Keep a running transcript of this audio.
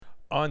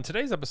On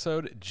today's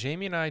episode,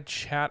 Jamie and I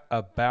chat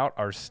about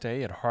our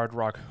stay at Hard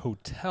Rock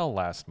Hotel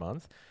last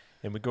month,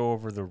 and we go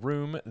over the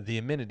room, the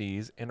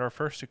amenities, and our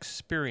first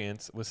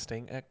experience with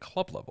staying at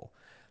club level.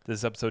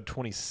 This is episode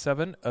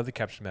 27 of the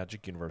Capture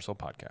Magic Universal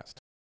podcast.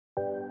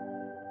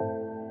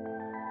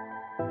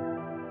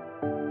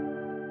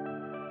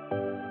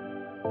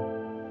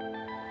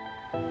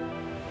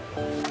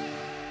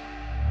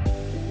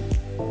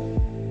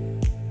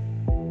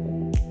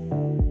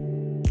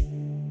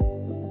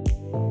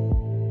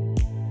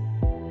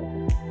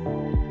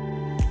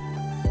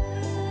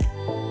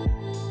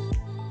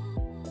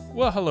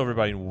 Well, hello,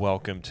 everybody, and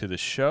welcome to the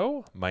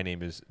show. My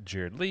name is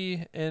Jared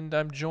Lee, and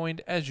I'm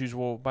joined, as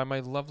usual, by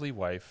my lovely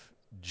wife,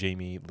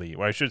 Jamie Lee.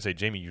 Well, I should say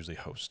Jamie usually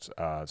hosts,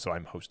 so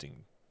I'm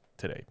hosting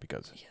today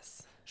because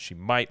she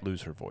might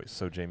lose her voice.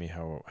 So, Jamie,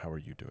 how are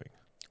you doing?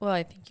 Well,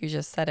 I think you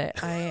just said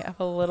it. I have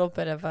a little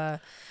bit of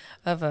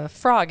a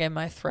frog in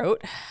my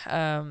throat.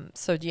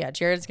 So yeah,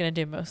 Jared's gonna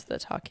do most of the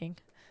talking.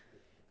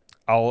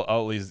 I'll at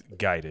least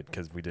guide it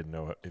because we didn't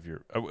know if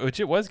you're, which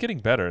it was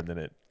getting better, and then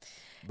it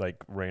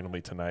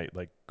randomly tonight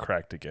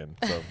cracked again.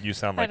 So you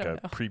sound like a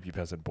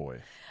prepubescent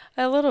boy.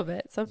 A little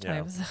bit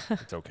sometimes. Yeah,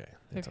 it's okay.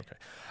 It's okay.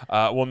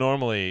 Well,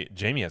 normally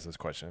Jamie has this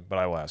question, but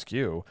I will ask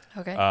you.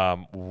 Okay.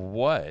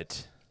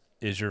 What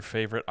is your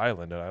favorite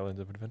island at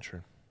Islands of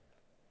Adventure?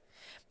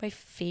 My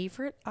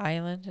favorite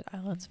island at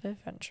Islands of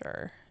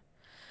Adventure.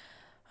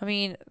 I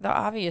mean, the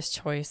obvious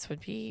choice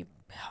would be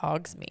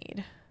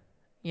Hogsmeade.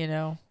 You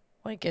know,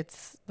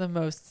 it's the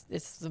most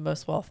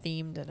well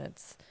themed, and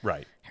it's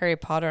right. Harry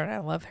Potter, and I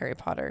love Harry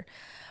Potter.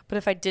 But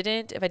if I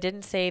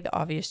didn't say the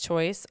obvious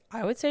choice,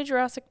 I would say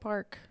Jurassic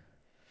Park.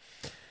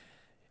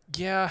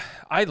 Yeah,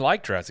 I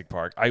like Jurassic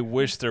Park. I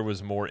wish there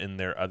was more in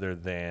there other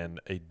than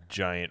a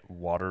giant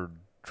water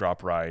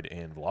drop ride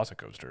and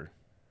Velocicoaster.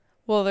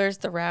 Well, there's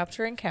the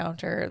Raptor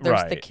Encounter.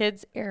 There's the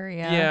kids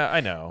area. Yeah,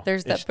 I know.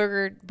 There's that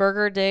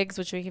Burger Digs,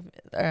 which we've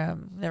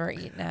never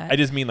eaten at. I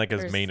just mean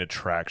as main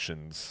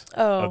attractions.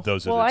 Of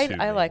those well, are the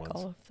two I like ones.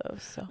 all of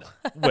those. So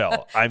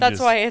well, that's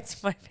why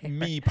it's my favorite.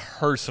 Me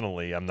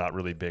personally, I'm not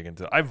really big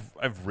into.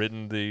 I've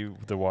ridden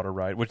the water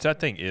ride, which that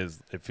thing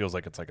is. It feels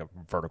like it's like a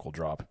vertical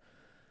drop.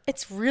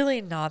 It's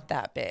really not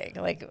that big.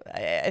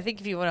 I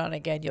think if you went on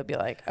again, you'll be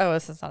like, oh,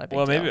 this is not a big deal.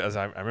 Well, maybe as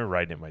I remember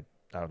riding it my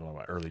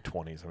early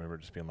 20s. I remember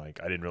just being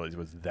like, I didn't realize it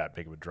was that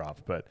big of a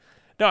drop. But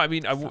no, I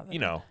mean,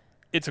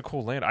 it's a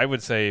cool land. I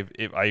would say,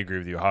 if I agree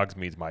with you,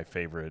 Hogsmeade's my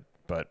favorite,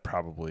 but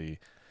probably,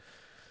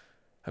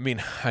 I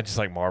mean, I just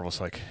like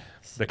Marvel's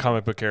the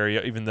comic book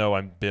area. Even though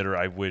I'm bitter,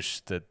 I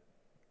wish that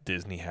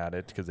Disney had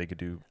it because they could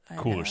do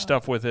cooler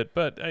stuff with it.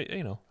 But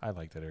I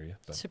like that area.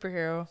 But.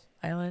 Superhero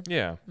Island.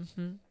 Yeah.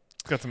 Mm-hmm.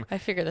 It's got some. I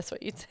figured that's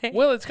what you'd say.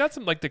 Well, it's got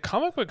some the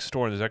comic book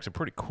store is actually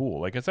pretty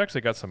cool. It's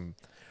actually got some.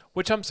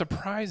 Which I'm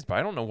surprised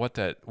by. I don't know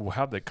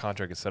how the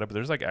contract is set up, but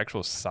there's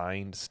actual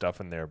signed stuff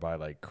in there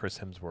by Chris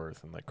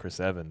Hemsworth and Chris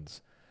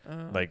Evans.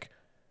 I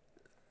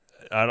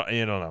don't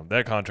know.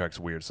 That contract's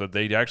weird. So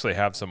they actually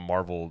have some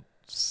Marvel,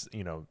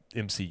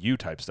 MCU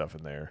type stuff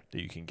in there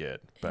that you can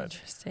get. But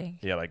interesting.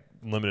 Yeah,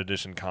 limited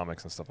edition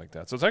comics and stuff like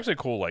that. So it's actually a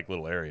cool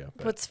little area.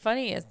 But. What's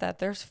funny is that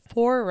there's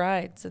 4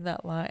 rides in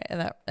that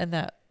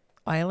that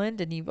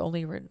island, and you've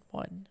only ridden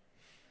 1.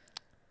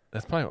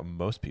 That's probably what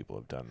most people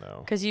have done,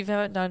 though. Because you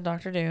haven't done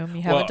Doctor Doom,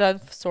 you haven't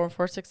done Storm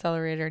Force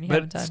Accelerator, and you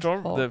haven't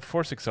done the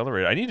Force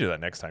Accelerator. I need to do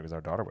that next time because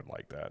our daughter would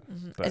like that.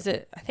 Mm-hmm. Is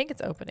it? I think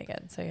it's open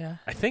again. So yeah.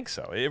 I think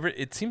so.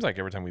 It seems like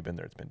every time we've been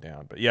there, it's been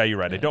down. But yeah, you're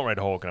right. Yeah. I don't ride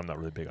Hulk, and I'm not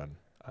really big on.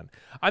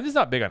 I'm just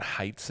not big on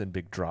heights and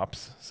big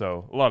drops.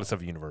 So a lot of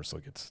stuff at Universal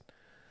gets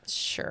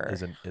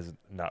isn't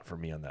not for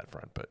me on that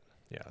front. But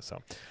yeah,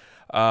 so.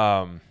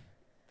 Well,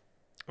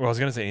 I was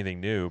gonna say anything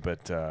new,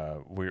 but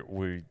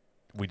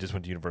we just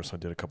went to Universal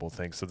and did a couple of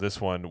things. So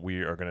this one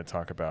we are going to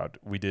talk about.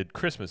 We did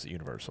Christmas at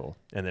Universal,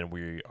 and then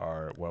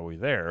while we were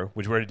there,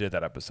 which we already did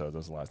that episode. That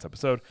was the last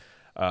episode.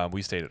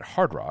 We stayed at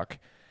Hard Rock,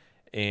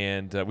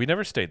 and we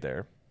never stayed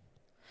there.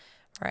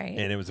 Right.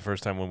 And it was the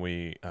first time when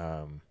we.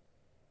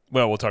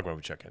 We'll talk about when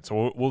we check in.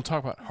 So we'll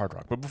talk about Hard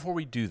Rock. But before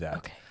we do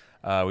that,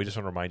 we just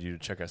want to remind you to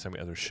check out some of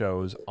the other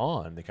shows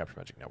on the Capture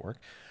Magic Network.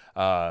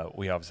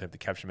 We obviously have the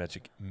Capture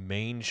Magic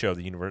main show,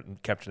 the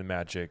Capture the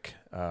Magic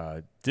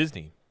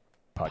Disney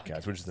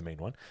podcast, which is the main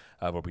one,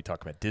 where we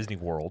talk about Disney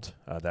World.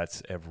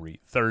 That's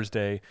every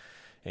Thursday,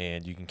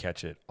 and you can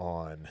catch it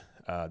on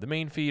the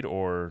main feed,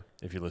 or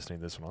if you're listening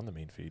to this one on the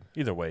main feed.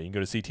 Either way, you can go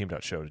to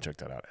cteam.show to check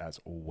that out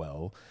as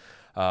well.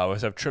 We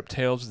also have Trip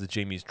Tales, the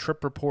Jamie's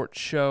Trip Report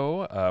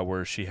show,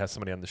 where she has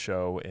somebody on the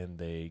show, and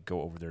they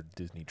go over their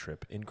Disney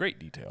trip in great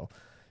detail.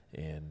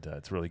 And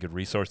it's a really good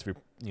resource if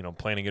you're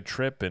planning a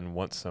trip and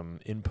want some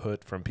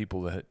input from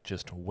people that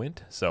just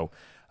went. So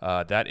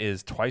that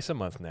is twice a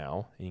month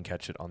now. You can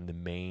catch it on the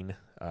main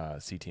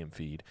CTM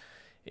feed.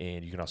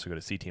 And you can also go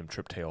to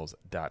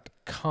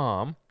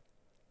ctmtriptales.com.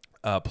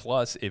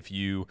 Plus, if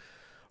you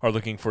are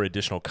looking for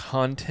additional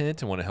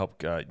content and want to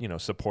help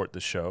support the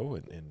show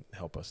and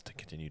help us to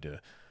continue to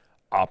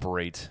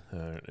operate,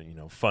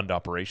 fund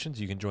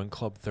operations, you can join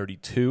Club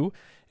 32.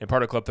 And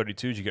part of Club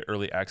 32 is you get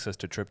early access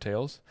to Trip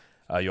Tales.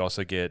 You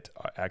also get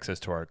access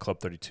to our Club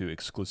 32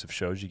 exclusive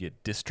shows. You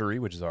get Distery,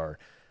 which is our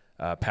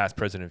past,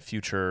 present, and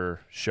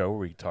future show where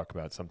we talk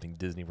about something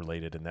Disney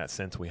related. In that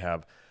sense, we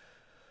have,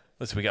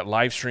 we got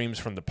live streams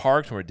from the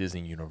parks. We're at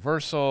Disney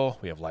Universal.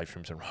 We have live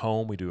streams from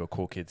home. We do a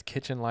Cool Kids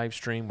Kitchen live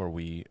stream where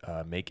we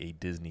make a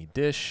Disney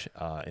dish.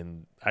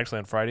 And actually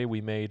on Friday,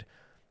 we made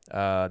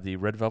the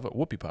red velvet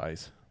whoopie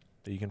pies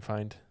that you can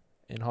find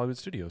in Hollywood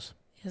Studios.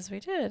 Yes,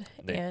 we did.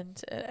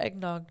 And an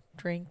eggnog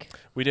drink.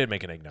 We did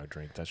make an eggnog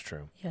drink. That's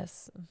true.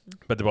 Yes.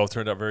 Mm-hmm. But they both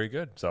turned out very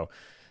good. So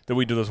then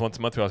we do those once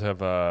a month. We also have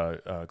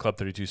Club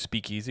 32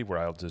 Speakeasy, where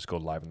I'll just go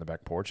live on the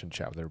back porch and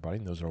chat with everybody.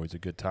 And those are always a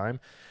good time.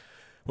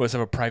 We also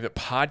have a private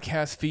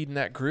podcast feed in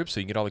that group,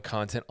 so you can get all the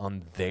content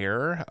on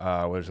there.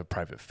 There's a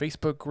private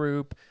Facebook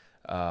group.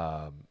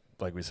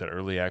 Like we said,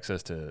 early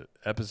access to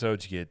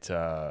episodes. You get,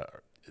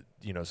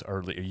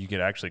 early. You get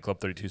actually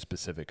Club 32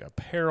 specific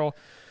apparel.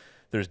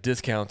 There's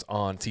discounts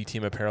on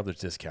CTM apparel. There's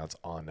discounts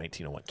on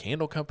 1901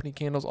 Candle Company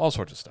candles, all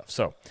sorts of stuff.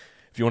 So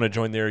if you want to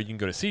join there, you can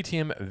go to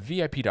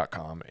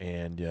ctmvip.com,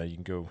 and you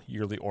can go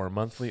yearly or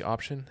monthly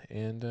option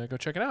and go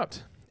check it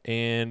out.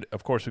 And,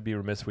 of course, we'd be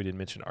remiss if we didn't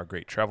mention our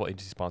great travel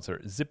agency sponsor,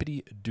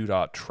 Zippity Doo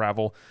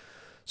Travel.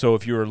 So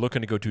if you're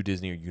looking to go to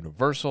Disney or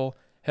Universal,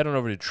 head on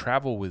over to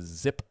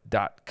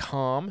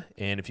travelwithzip.com.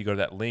 And if you go to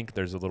that link,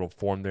 there's a little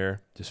form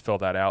there. Just fill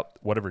that out.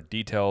 Whatever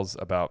details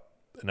about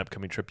an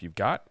upcoming trip you've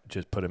got,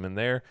 just put them in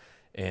there.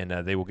 And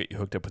they will get you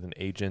hooked up with an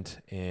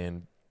agent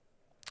and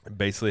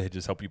basically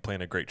just help you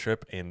plan a great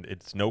trip. And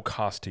it's no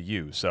cost to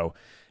you. So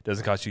it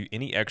doesn't cost you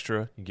any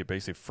extra. You get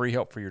basically free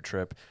help for your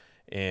trip.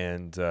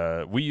 And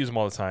we use them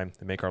all the time.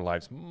 They make our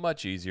lives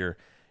much easier.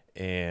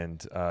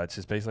 And it's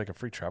just basically like a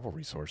free travel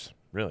resource,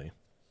 really.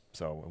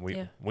 So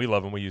we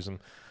love them. We use them,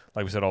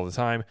 like we said, all the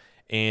time.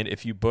 And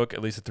if you book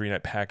at least a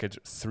 3-night package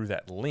through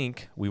that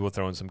link, we will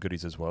throw in some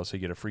goodies as well. So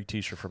you get a free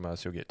T-shirt from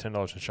us. You'll get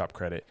 $10 in shop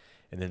credit.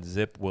 And then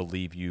Zip will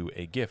leave you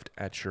a gift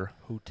at your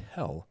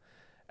hotel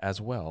as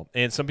well.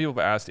 And some people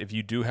have asked, if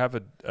you do have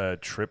a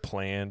trip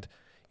planned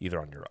either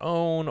on your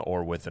own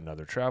or with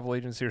another travel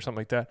agency or something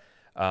like that,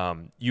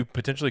 you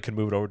potentially can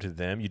move it over to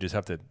them. You just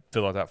have to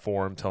fill out that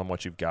form, tell them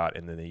what you've got,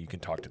 and then you can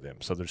talk to them.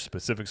 So there's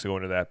specifics that go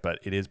into that, but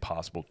it is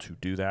possible to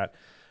do that.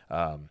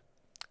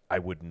 I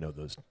wouldn't know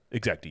those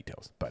exact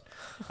details, but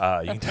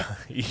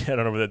you head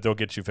on over there. They'll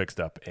get you fixed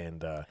up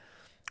and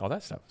all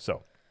that stuff.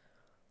 So,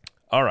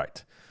 all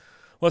right.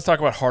 Let's talk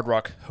about Hard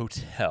Rock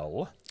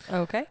Hotel.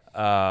 Okay.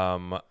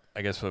 I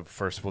guess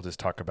first we'll just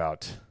talk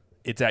about,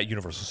 it's at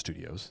Universal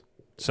Studios.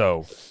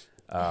 So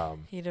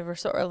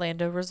Universal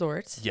Orlando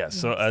Resort. Yes.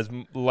 So as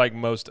like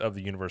most of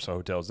the Universal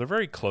hotels, they're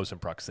very close in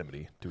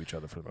proximity to each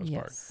other for the most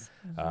part.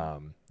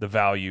 Mm-hmm. The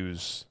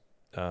values,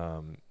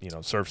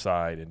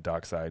 Surfside and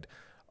Dockside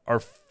are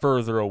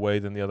further away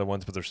than the other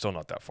ones, but they're still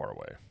not that far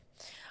away.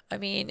 I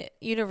mean,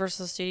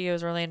 Universal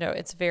Studios Orlando,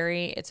 it's a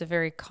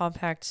very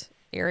compact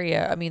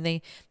area. I mean,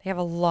 they have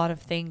a lot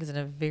of things in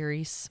a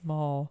very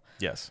small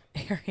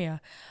area.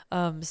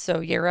 So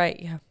you're right.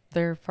 Yeah,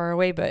 they're far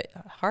away, but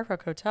Hard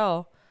Rock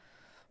Hotel,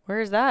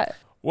 where is that?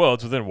 Well,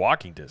 it's within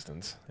walking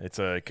distance. It's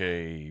like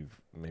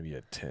maybe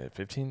a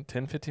 15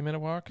 minute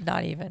walk.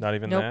 Not even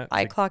nope, that.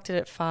 I clocked it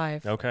at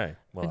 5. Okay.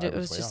 Well, and it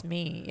was just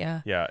me.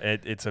 Yeah. Yeah.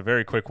 It's a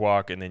very quick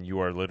walk, and then you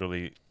are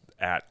literally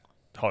at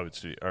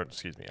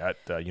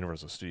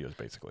Universal Studios,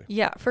 basically.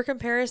 Yeah. For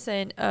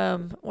comparison,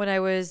 when I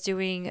was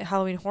doing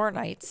Halloween Horror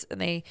Nights, and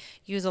they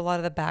use a lot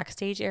of the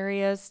backstage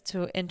areas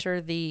to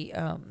enter the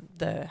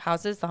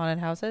houses, the haunted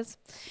houses,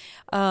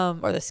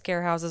 or the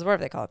scare houses,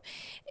 whatever they call them.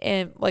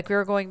 And like we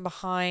were going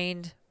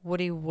behind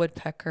Woody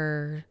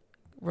Woodpecker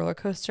roller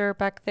coaster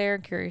back there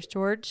in Curious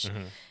George,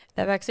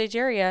 that backstage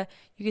area,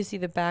 you can see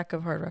the back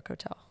of Hard Rock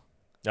Hotel.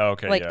 Oh,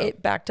 okay. Like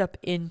it backed up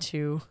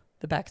into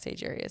the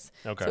backstage areas.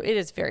 Okay. So it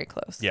is very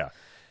close. Yeah,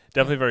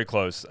 definitely very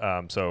close.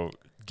 So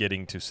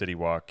getting to City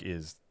Walk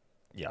is,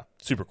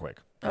 super quick.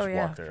 Just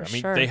walk there. I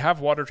mean, they have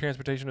water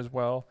transportation as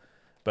well,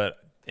 but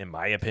in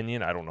my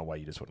opinion, I don't know why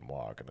you just wouldn't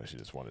walk unless you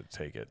just wanted to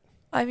take it.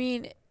 I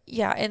mean,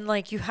 yeah, and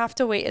like you have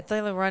to wait. It's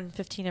only run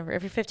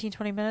every 15,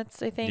 20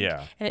 minutes, I think.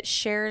 Yeah. And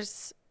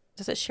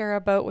does it share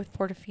a boat with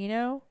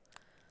Portofino?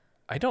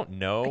 I don't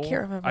know.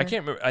 I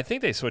can't remember. I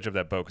think they switched up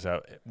that boat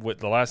because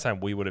the last time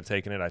we would have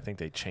taken it, I think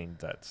they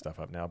changed that stuff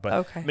up now. But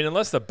okay. I mean,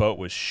 unless the boat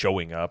was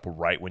showing up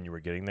right when you were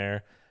getting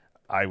there,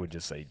 I would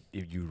just say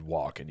if you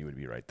walk and you would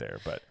be right there.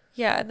 But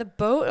yeah, and the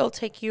boat, it'll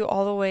take you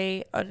all the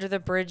way under the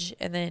bridge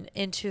and then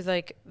into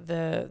like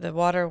the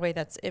waterway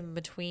that's in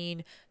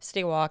between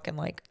City Walk and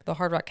like the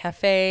Hard Rock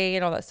Cafe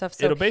and all that stuff.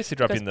 So it'll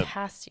basically drop you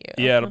past you.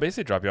 Yeah, it'll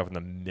basically drop you off in the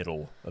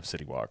middle of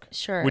City Walk.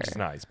 Sure. Which is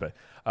nice, but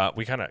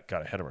we kind of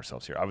got ahead of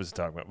ourselves here.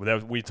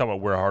 We talking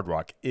about where Hard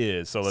Rock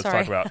is, so let's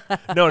talk about.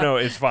 No,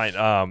 it's fine.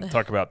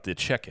 Talk about the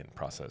check-in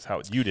process. How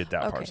you did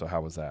that part. So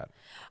how was that?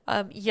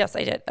 Yes,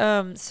 I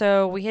did.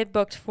 So we had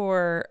booked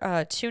for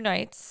 2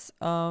 nights,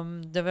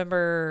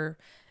 November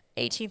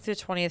 18th through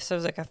 20th. So it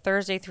was like a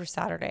Thursday through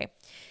Saturday.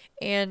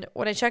 And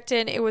when I checked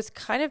in, it was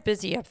kind of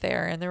busy up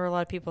there, and there were a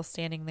lot of people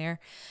standing there.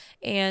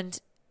 And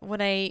when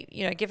I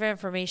give her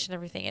information,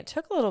 everything, it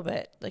took a little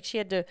bit. Like she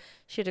had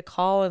to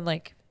call and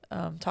like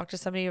talk to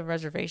somebody of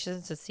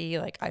reservations to see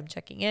like I'm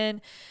checking in.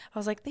 I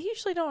was like, they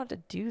usually don't have to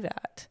do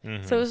that.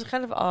 So it was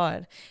kind of odd.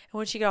 And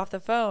when she got off the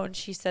phone,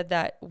 she said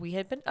that we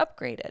had been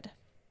upgraded.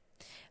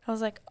 I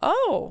was like,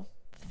 oh,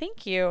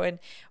 thank you. And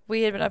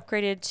we had been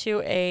upgraded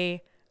to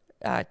a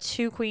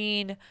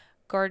 2-queen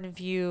garden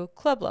view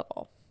club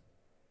level.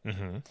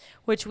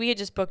 Which we had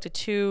just booked a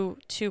two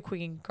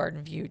queen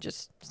garden view,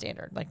 just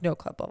standard, like no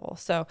club level.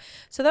 So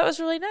that was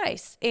really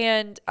nice.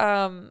 And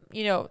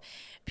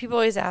people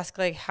always ask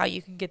like how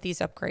you can get these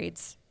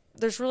upgrades.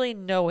 There's really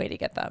no way to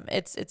get them.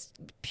 It's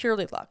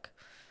purely luck.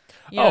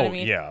 You know what I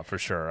mean? Yeah, for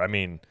sure. I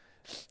mean,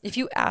 if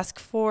you ask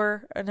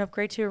for an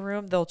upgrade to a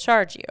room, they'll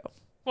charge you.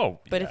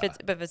 Well, but yeah.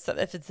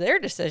 if it's their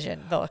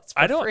decision, they'll it's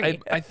for free.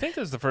 I think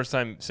this is the first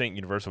time St.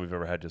 Universal we've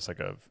ever had just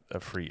like a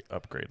free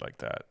upgrade like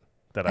that.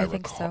 I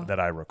think recall. so. That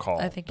I recall.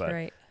 I think you're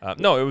right.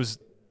 No, it was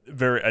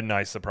a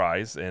nice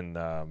surprise and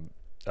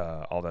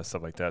all that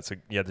stuff like that. So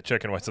yeah, the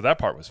check-in. So that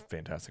part was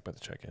fantastic about the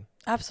check-in.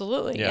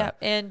 Absolutely, yeah.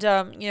 And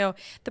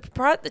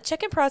the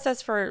check-in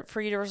process for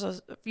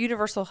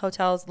Universal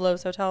hotels,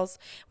 Lowe's hotels,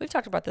 we've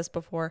talked about this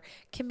before,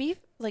 can be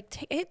like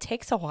it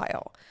takes a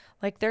while.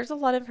 Like there's a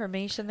lot of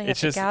information they have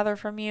to gather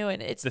from you,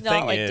 and it's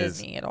not like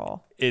Disney at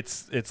all.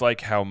 It's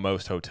like how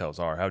most hotels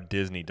are. How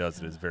Disney does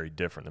it is very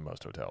different than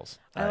most hotels.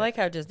 I like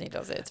how Disney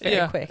does it. It's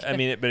very quick. I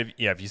mean, but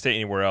if you stay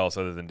anywhere else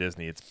other than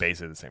Disney, it's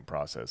basically the same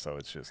process. So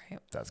it's just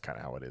that's kind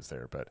of how it is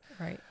there. But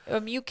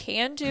you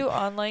can do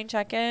online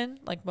check-in,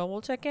 like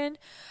mobile check-in.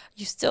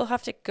 You still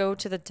have to go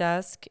to the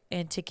desk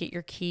and to get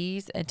your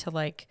keys and to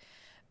like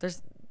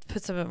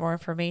put some more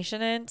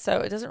information in. So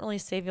it doesn't really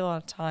save you a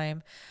lot of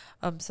time.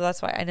 So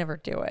that's why I never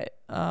do it.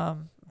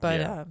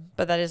 But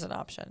that is an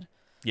option.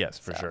 Yes,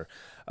 for sure.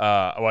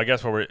 Well, I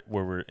guess where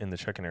we're in the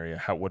check-in area,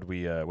 what do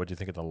you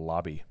think of the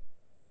lobby?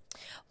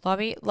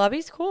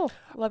 Lobby's cool.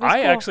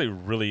 I actually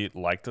really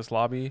like this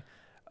lobby.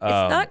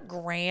 It's not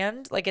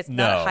grand, like it's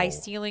not high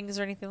ceilings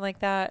or anything like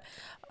that.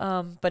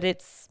 But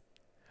it's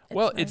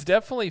well, nice. it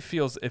definitely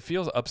feels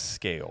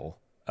upscale.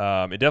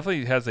 It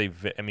definitely has I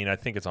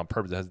think it's on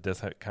purpose. It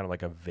does have kind of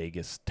like a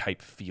Vegas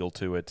type feel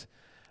to it.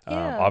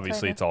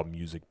 Obviously it's all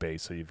music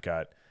based. So you've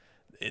got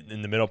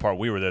in the middle part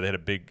we were there, they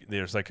had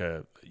there's like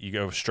you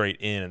go straight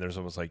in and there's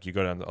almost like you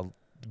go down a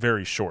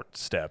very short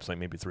steps, like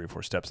maybe 3 or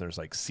 4 steps. And there's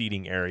like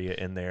seating area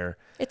in there.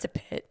 It's a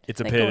pit.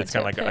 It's kind of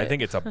like, I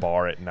think it's a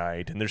bar at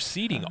night and there's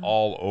seating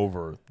all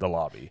over the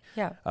lobby.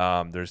 Yeah.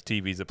 There's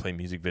TVs that play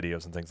music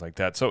videos and things like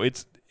that. So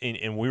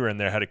and we were in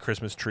there, had a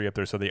Christmas tree up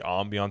there. So the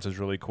ambiance is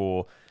really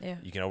cool. Yeah.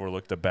 You can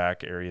overlook the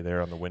back area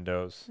there on the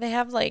windows. They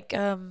have like,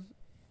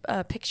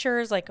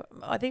 pictures, like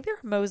I think they're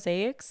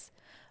mosaics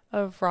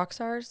of rock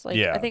stars. Like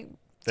I think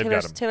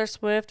Taylor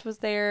Swift was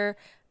there,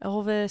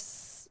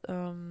 Elvis.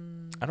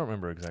 I don't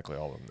remember exactly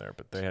all of them there,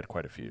 but they had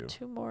quite a few.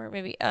 2 more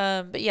maybe.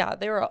 But yeah,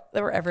 they were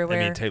everywhere.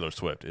 I mean, Taylor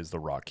Swift is the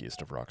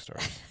rockiest of rock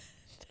stars.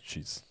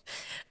 She's.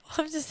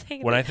 I'm just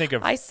saying.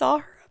 I saw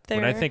her up there.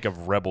 When I think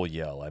of Rebel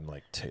Yell, I'm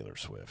like Taylor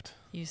Swift.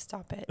 You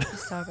stop it. You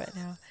stop it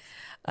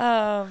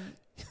now.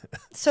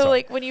 So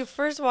like when you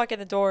first walk in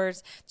the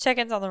doors,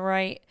 check-in's on the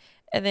right.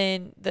 And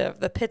then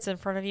the pit's in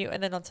front of you,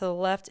 and then onto the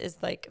left is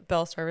like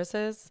Bell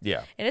Services.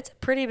 Yeah, and it's a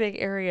pretty big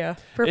area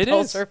for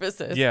Bell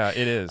Services. Yeah,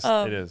 it is.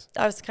 It is.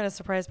 I was kind of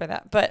surprised by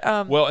that, but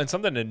well, and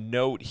something to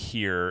note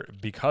here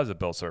because of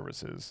Bell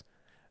Services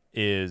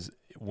is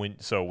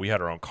so we had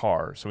our own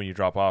car. So when you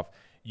drop off,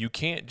 you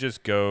can't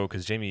just go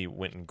because Jamie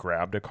went and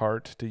grabbed a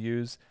cart to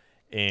use,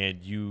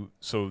 and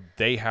so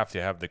they have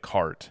to have the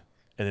cart,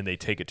 and then they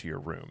take it to your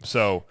room.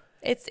 So.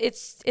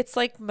 It's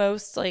like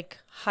most like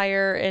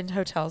higher end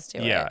hotels do.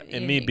 Yeah,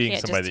 and me being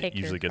somebody that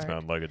usually gets my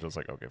own luggage, I was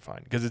like, okay, fine,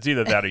 because it's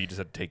either that or you just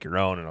have to take your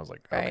own, and I was like,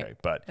 okay,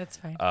 but that's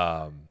fine.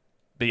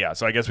 But yeah,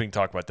 so I guess we can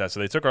talk about that. So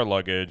they took our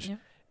luggage,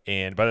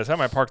 and by the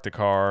time I parked the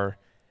car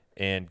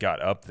and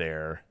got up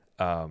there,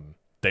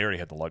 they already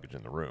had the luggage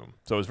in the room,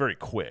 so it was very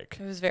quick.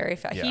 It was very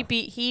fast. Yeah.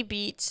 He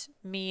beat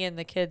me and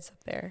the kids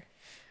up there.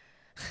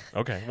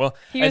 Okay, well,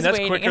 and that's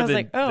quicker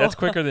than that's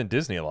quicker than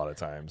Disney a lot of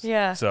times.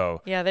 Yeah.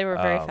 So yeah, they were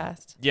very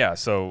fast. Yeah.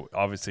 So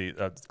obviously,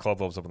 club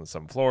level's up on the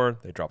 7th floor.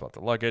 They drop out the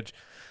luggage,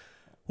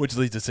 which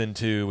leads us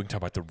into we can talk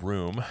about the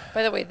room.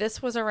 By the way,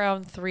 this was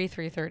around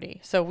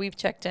 3:30, so we've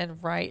checked in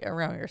right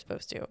around where you're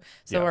supposed to.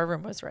 So our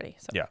room was ready.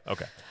 So. Yeah.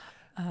 Okay.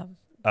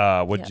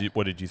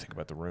 What did you think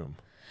about the room?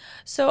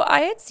 So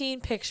I had seen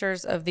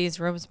pictures of these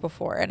rooms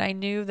before, and I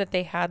knew that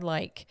they had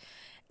like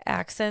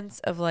accents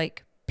of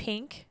like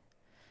pink.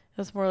 It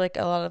was more like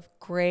a lot of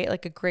gray,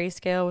 like a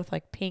grayscale with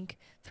like pink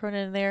thrown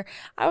in there.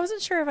 I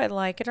wasn't sure if I'd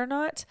like it or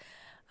not.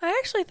 I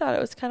actually thought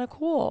it was kind of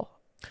cool.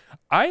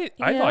 I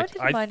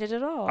didn't mind it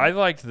at all. I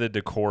liked the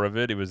decor of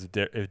it. It was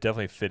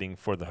definitely fitting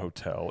for the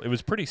hotel. It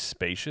was pretty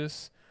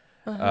spacious.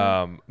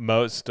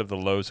 Most of the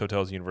Lowe's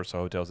hotels, Universal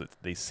hotels,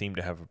 they seem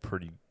to have a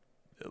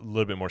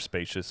little bit more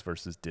spacious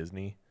versus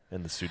Disney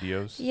and the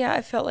studios. Yeah,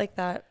 I felt like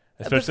that.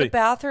 Especially but the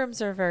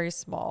bathrooms are very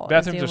small.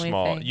 Bathrooms are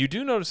small. Thing. You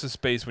do notice the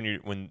space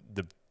when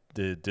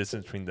the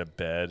distance between the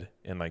bed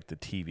and like the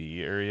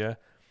TV area.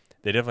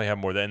 They definitely have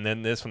more. And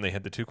then this one, they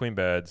had the 2 queen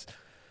beds.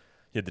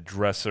 You had the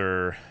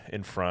dresser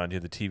in front. You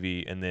had the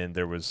TV, and then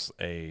there was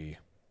a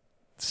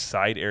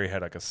side area.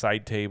 Had like a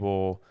side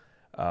table,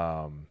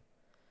 a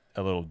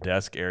little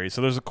desk area.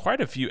 So there's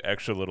quite a few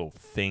extra little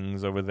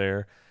things over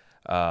there.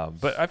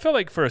 But I felt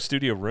like for a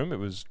studio room,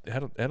 it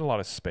had a lot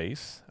of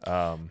space.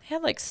 They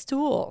had like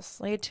stools.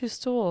 They had 2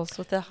 stools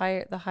with the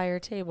higher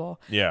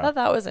table. Yeah, I thought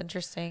that was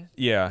interesting.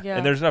 Yeah. Yeah.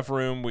 And there's enough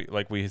room.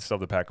 We still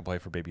have the pack and play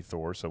for baby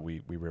Thor, so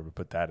we were able to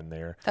put that in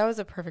there. That was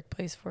a perfect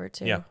place for it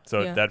too. Yeah,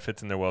 so that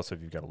fits in there well. So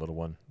if you've got a little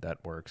one,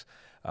 that works.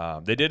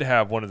 They did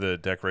have one of the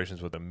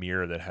decorations with a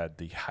mirror that had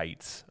the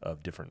heights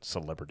of different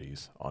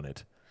celebrities on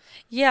it.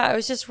 Yeah, it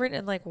was just written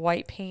in like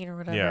white paint or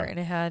whatever, Yeah. and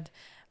it had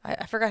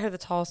I forgot who the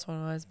tallest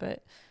one was,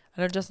 but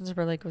I know Justin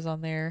Timberlake was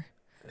on there.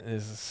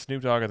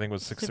 Snoop Dogg, I think,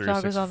 was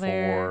 6'3",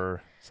 6'4",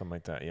 something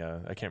like that. Yeah,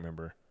 I can't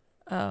remember.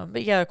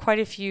 But yeah, quite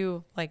a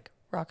few like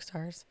rock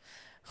stars.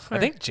 I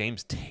think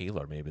James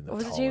Taylor maybe the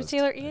was tallest. it James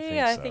Taylor?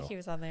 Yeah, I so. think he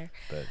was on there.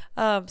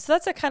 But so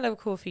that's a kind of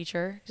cool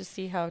feature to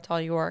see how tall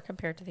you are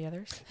compared to the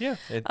others. yeah.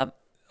 Sorry,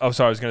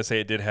 I was going to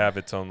say it did have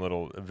its own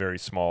little, very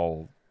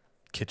small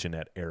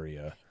kitchenette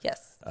area.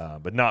 Yes.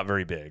 But not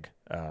very big.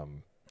 Like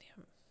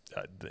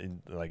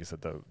I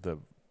said, the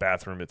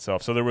bathroom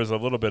itself. So there was a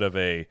little bit of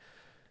a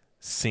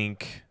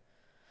sink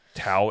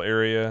towel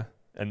area,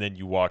 and then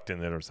you walked in,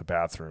 there was a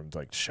bathroom,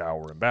 like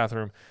shower and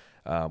bathroom,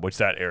 which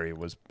that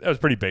was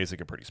pretty basic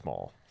and pretty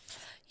small.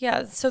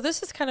 Yeah, so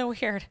this is kind of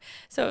weird.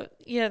 So,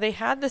 they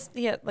had this,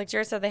 like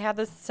Jared said, they had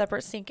this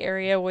separate sink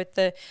area with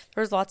there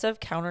was lots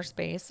of counter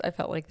space. I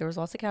felt like there was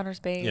lots of counter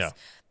space. Yeah.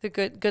 The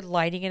good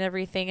lighting and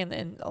everything,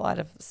 and a lot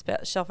of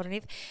shelf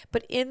underneath.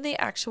 But in the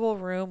actual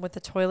room with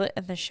the toilet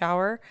and the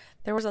shower,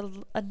 there was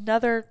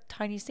another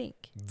tiny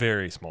sink.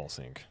 Very small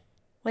sink.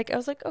 Like, I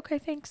was like, okay,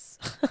 thanks.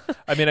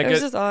 I mean, I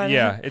guess, just odd.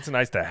 yeah, it's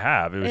nice to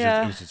have. It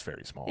was just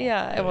very small.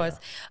 Yeah, it was.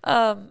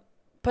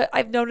 But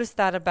I've noticed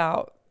that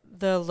about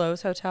the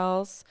Lowe's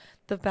hotels,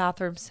 the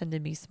bathrooms tend to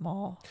be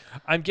small.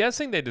 I'm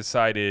guessing they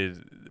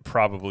decided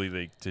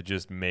probably to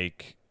just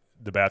make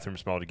the bathroom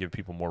small to give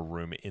people more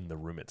room in the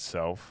room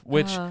itself,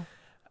 which,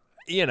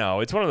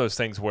 it's one of those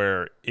things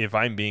where if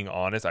I'm being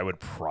honest, I would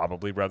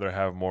probably rather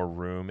have more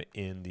room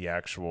in the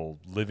actual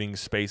living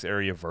space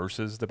area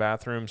versus the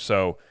bathroom.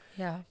 So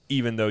yeah,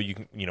 even though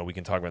we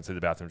can talk about, say, the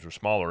bathrooms were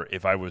smaller,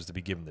 if I was to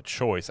be given the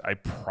choice, I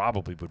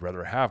probably would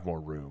rather have more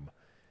room.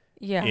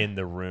 Yeah. In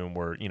the room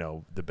where,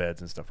 the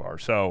beds and stuff are.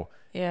 So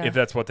yeah. If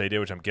that's what they did,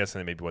 which I'm guessing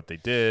that may be what they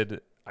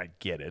did, I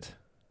get it.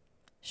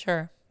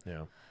 Sure.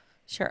 Yeah.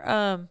 Sure.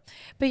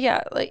 But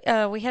yeah, like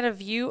we had a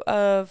view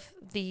of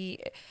the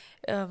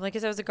like I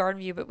said, it was a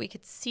garden view, but we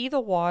could see the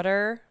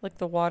water, like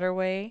the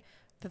waterway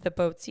that the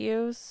boats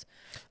use.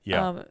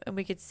 Yeah. And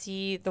we could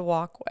see the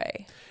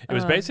walkway. It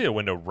was basically a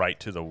window right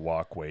to the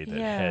walkway that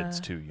yeah. heads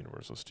to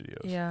Universal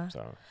Studios. Yeah.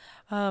 So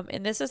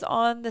and this is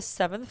on the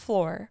 7th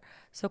floor.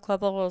 So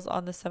club level is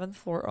on the 7th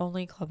floor,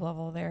 only club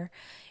level there.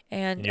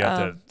 And you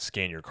have to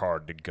scan your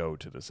card to go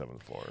to the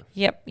 7th floor.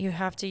 Yep. You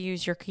have to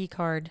use your key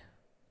card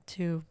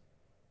to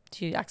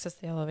access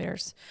the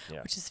elevators,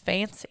 which is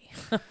fancy.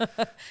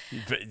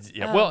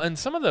 Yeah. Well, and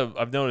some of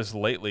I've noticed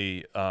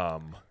lately,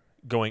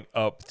 going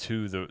up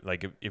to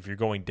if you're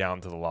going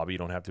down to the lobby, you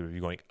don't have to. If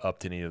you're going up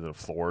to any of the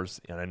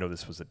floors, and I know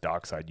this was at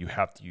Dockside, you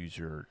have to use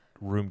your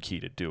room key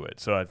to do it.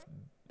 So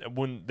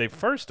when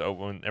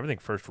everything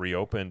first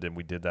reopened and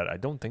we did that, I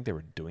don't think they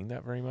were doing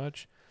that very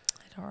much.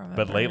 I don't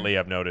remember. But lately,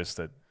 I've noticed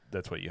that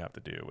that's what you have to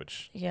do,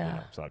 which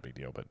it's not a big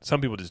deal. But some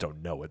people just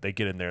don't know it. They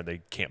get in there,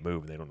 they can't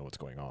move, and they don't know what's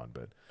going on.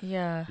 But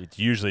it's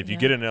usually if you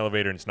get in an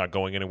elevator and it's not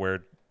going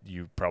anywhere,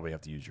 you probably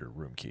have to use your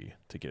room key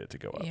to get it to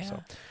go up. Yeah.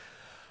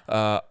 So,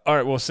 all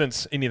right. Well,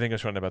 since anything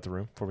else you want to know about the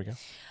room before we go?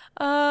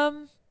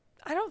 I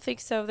don't think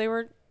so. They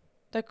were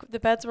the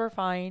beds were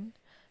fine.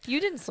 You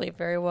didn't sleep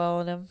very well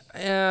in them.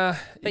 Yeah,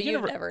 but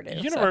you never do.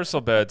 Universal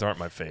beds aren't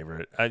my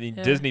favorite. I mean,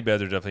 Disney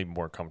beds are definitely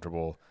more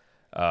comfortable.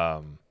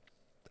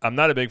 I'm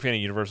not a big fan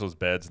of Universal's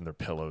beds and their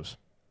pillows,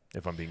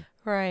 if I'm being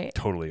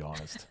totally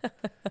honest.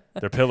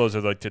 Their pillows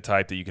are like the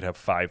type that you could have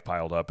 5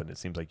 piled up, and it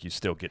seems like you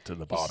still get to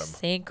the bottom.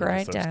 Sink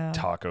right down.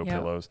 Taco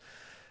pillows.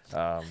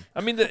 I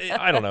mean,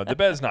 I don't know. The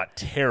bed's not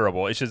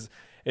terrible. It's just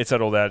it's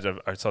that old adage.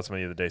 I saw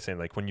somebody the other day saying,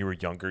 like, when you were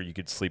younger, you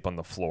could sleep on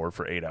the floor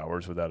for 8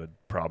 hours without a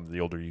problem. The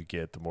older you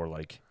get, the more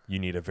like you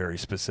need a very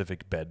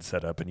specific bed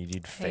setup, and you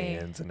need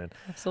fans. And then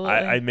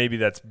absolutely, maybe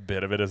that's a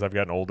bit of it as I've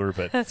gotten older,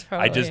 but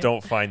I just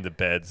don't find the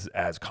beds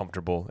as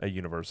comfortable at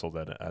Universal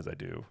as I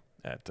do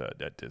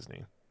at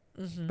Disney.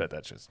 Mm-hmm. But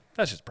that's just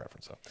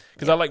preference, though,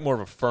 because I like more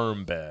of a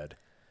firm bed,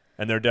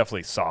 and they're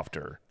definitely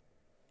softer.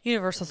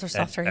 Universals are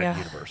softer, at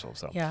Universal,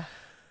 so yeah.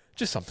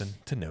 Just something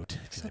to note.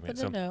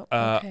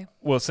 Okay.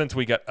 Well, since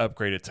we got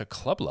upgraded to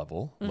club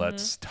level,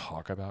 let's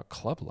talk about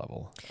club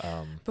level.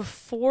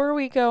 Before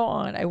we go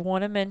on, I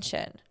want to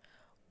mention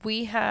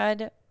we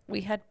had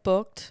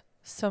booked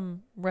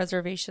some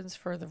reservations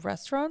for the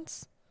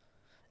restaurants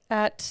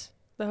at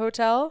the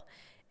hotel,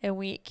 and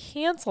we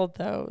canceled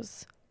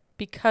those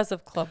because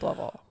of club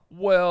level.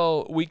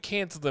 Well, we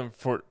canceled them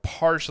for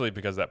partially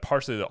because that,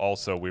 partially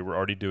also we were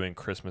already doing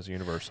Christmas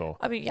Universal.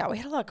 I mean, yeah, we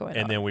had a lot going on.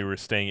 And then we were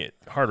staying at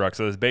Hard Rock,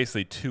 so it was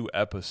basically 2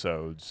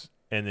 episodes,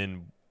 and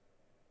then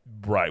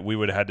we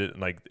would have had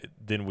to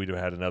then we'd have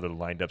had another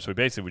lined up. So we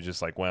basically were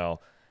just like,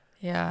 well,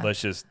 yeah,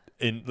 let's just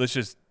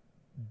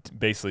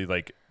basically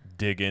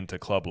dig into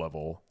club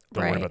level,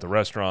 don't worry about the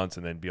restaurants,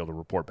 and then be able to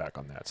report back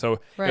on that. So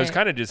it was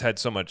kind of just had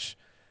so much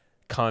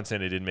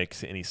content, it didn't make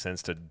any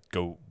sense to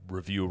go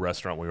review a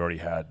restaurant we already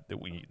had that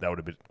would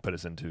have put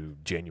us into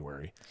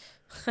January.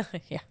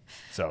 Yeah.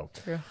 So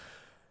true.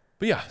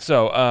 But yeah,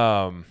 so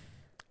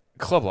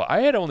club level.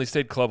 I had only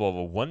stayed club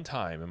level one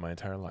time in my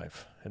entire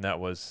life, and that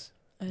was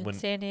when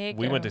San Diego.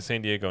 We went to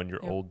San Diego in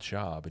your old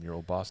job, and your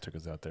old boss took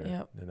us out there.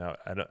 Yep. And now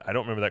I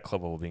don't remember that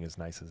club level being as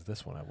nice as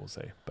this one, I will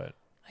say, but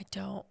I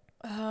don't.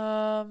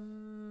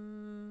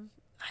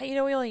 We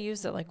only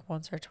used it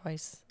once or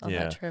twice on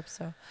that trip.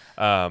 So,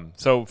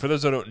 so for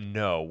those that don't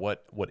know,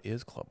 what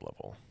is club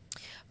level?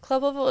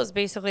 Club level is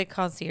basically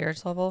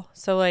concierge level.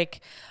 So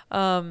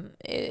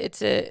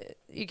there's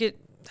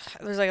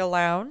a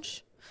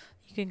lounge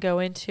you can go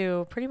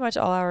into pretty much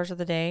all hours of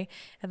the day,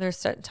 and there's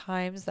certain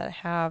times that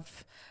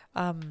have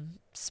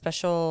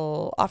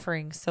special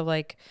offerings. So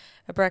a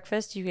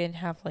breakfast, you can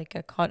have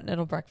a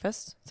continental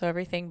breakfast. So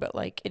everything but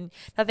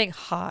nothing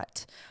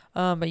hot.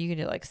 But you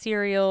can do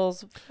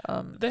cereals,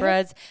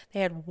 breads.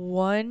 They had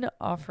one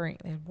offering.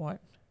 They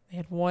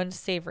had one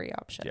savory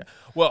option. Yeah.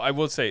 Well, I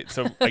will say,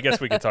 so I guess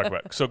we could talk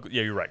about, so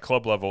yeah, you're right.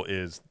 Club level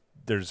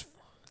there's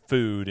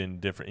food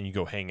and you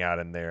go hang out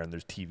in there, and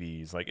there's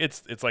TVs.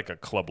 It's like a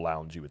club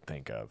lounge you would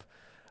think of.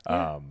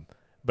 Yeah.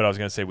 But I was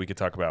going to say we could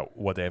talk about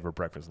what they have for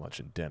breakfast,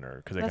 lunch, and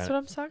dinner. That's what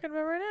I'm talking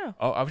about right now.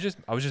 Oh, I was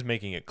just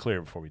making it clear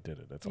before we did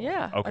it. That's all.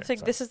 Yeah. Okay. I'm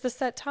saying this is the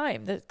set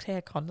time. They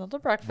had continental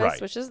breakfast,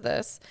 which is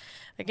this.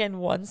 Again,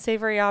 one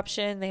savory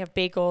option. They have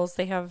bagels.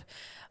 They have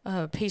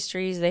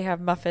pastries. They have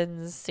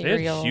muffins,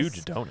 cereals. They had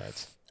huge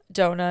donuts.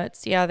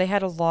 Donuts. Yeah, they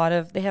have a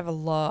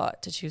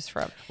lot to choose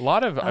from. A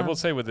lot of, I will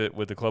say with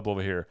the club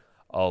over here,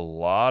 a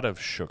lot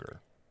of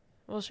sugar.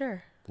 Well,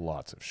 sure.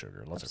 Lots of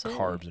sugar. Lots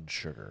Absolutely. of carbs and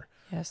sugar.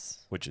 Yes.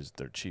 Which is,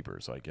 they're cheaper,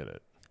 so I get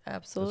it.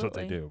 Absolutely. That's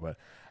what they do. But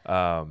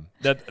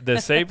the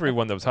savory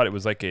one that was hot, it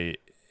was like a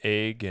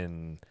egg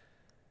and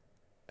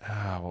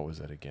what was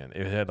that again?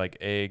 It had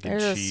egg and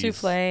cheese. There's a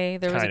souffle.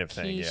 There was a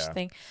quiche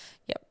thing.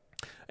 Yep.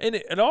 And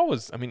it all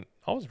was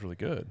really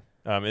good.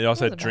 It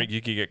also had drink.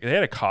 You could get. They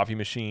had a coffee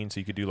machine, so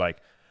you could do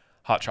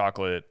hot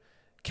chocolate,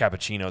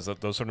 cappuccinos,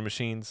 those sort of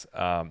machines.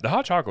 The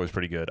hot chocolate was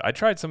pretty good. I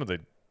tried some of the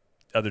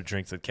other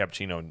drinks at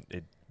cappuccino, and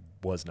it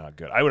was not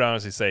good. I would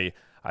honestly say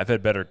I've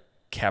had better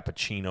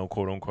cappuccino,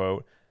 quote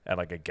unquote, at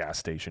a gas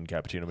station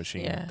cappuccino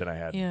machine than I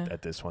had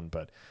at this one.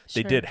 But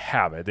they did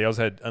have it. They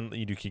also had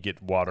you could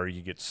get water,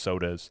 you could get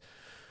sodas,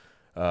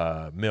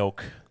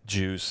 milk,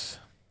 juice,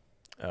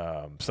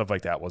 stuff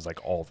like that was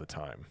all the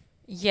time.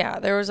 Yeah,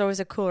 there was always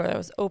a cooler that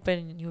was open,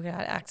 and you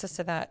had access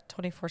to that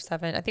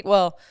 24/7. I think.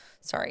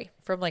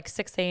 From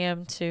 6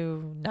 a.m.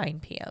 to 9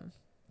 p.m.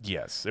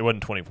 Yes, it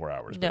wasn't 24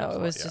 hours. No,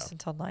 it was just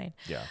until 9.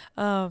 Yeah.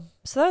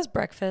 So that was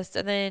breakfast,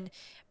 and then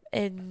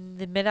in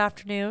the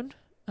mid-afternoon,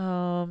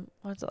 what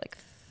was it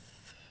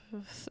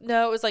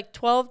no, it was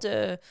 12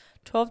 to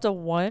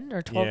 1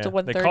 or 12 to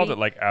 1:30. They called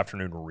it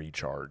afternoon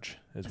recharge.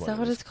 Is that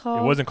what it's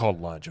called? It wasn't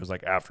called lunch. It was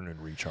afternoon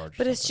recharge.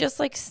 But it's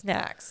just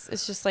snacks.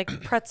 It's just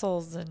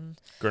pretzels and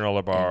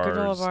granola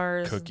bars,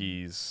 and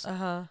cookies.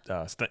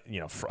 I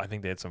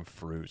think they had some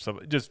fruit. So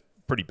just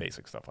pretty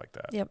basic stuff like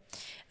that. Yep.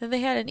 Then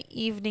they had an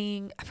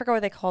evening. I forgot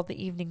what they called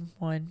the evening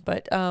one,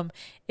 but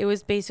it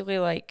was basically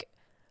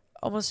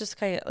almost just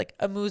kind of like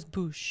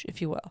amuse-bouche, if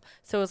you will.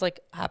 So it was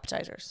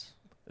appetizers.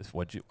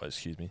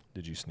 Excuse me?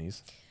 Did you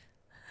sneeze?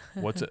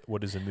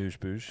 What is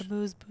amuse-bouche?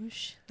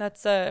 Amuse-bouche.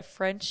 That's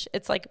French.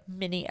 It's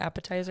mini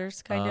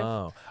appetizers, kind of.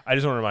 Oh, I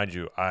just want to remind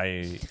you,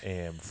 I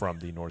am from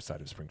the north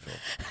side of Springfield,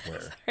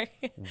 where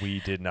we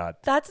did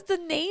not. That's the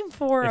name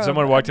for it. If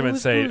someone walked up and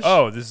say,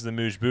 "Oh, this is the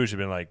amuse-bouche," I'd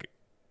been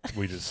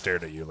we just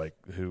stared at you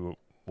who,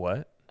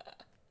 what?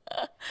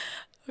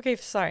 Okay,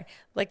 sorry.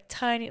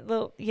 Tiny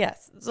little,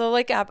 yes.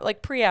 So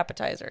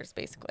pre-appetizers,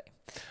 basically.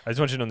 I just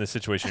want you to know in this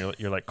situation,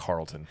 you're like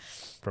Carlton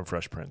from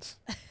Fresh Prince,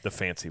 the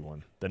fancy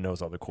one that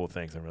knows all the cool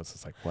things. Everyone else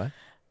is what?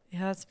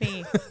 Yeah, that's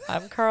me.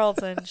 I'm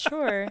Carlton,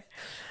 sure.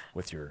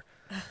 With your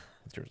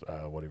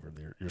whatever,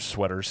 your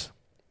sweaters.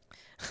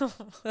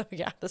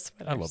 Yeah, the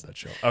sweaters. I love that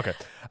show. Okay,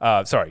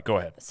 sorry, go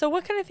ahead. So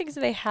what kind of things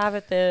do they have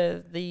at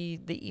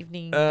the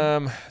evening?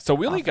 So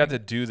we only got to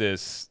do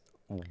this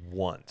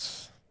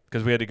once.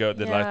 Because we had to go,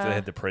 they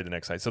had the parade the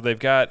next night. So they've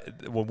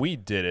got, when we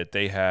did it,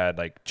 they had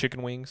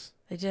chicken wings.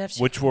 They did have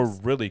chicken which were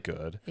really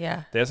good.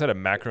 Yeah. They also had a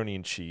macaroni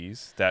and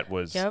cheese that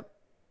was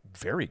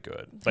very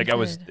good.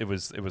 It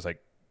was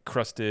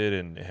crusted,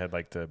 and it had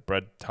the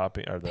bread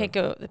topping or the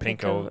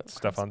panko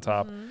stuff on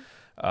top.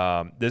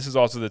 Mm-hmm. This is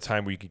also the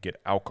time where you could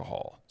get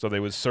alcohol. So they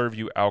would serve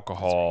you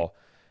alcohol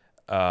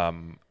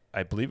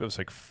I believe it was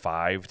like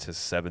 5 to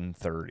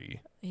 7:30.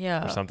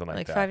 Yeah. Or something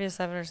like that. 5 to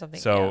 7 or something.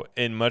 So,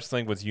 and much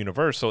thing with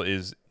Universal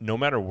is no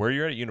matter where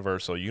you're at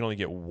Universal, you can only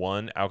get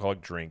one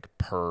alcoholic drink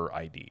per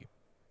ID.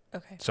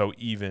 Okay. So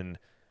even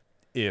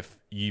if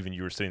you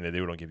were sitting there, they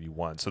would only give you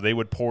one. So they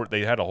would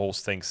they had a whole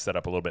thing set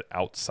up a little bit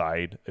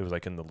outside. It was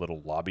like in the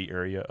little lobby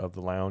area of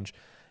the lounge.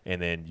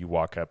 And then you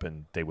walk up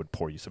and they would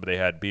pour you. So, but they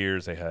had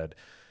beers, they had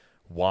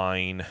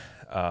wine,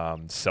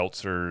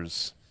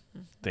 seltzers,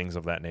 things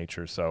of that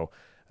nature. So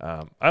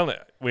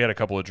we had a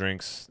couple of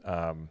drinks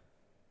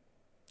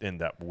in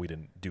that we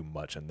didn't do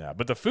much in that.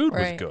 But the food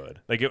was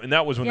good. And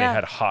that was when they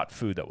had hot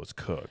food that was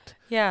cooked.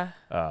 Yeah.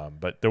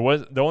 But there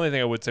was the only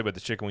thing I would say about the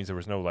chicken wings, there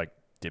was no like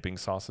dipping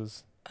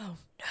sauces. Oh,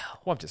 no.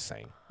 Well, I'm just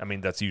saying. I mean,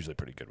 that's usually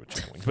pretty good with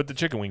chicken wings. But the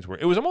chicken wings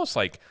it was almost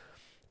like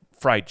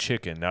fried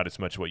chicken, not as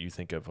much what you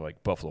think of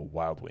like Buffalo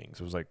Wild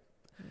Wings. It was like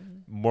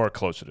more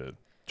closer to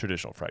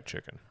traditional fried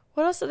chicken.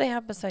 What else do they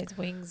have besides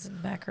wings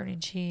and macaroni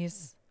and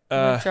cheese?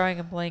 I'm drawing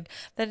a blank.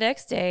 The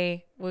next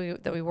day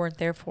that we weren't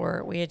there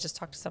for, we had just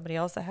talked to somebody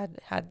else that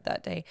had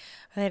that day.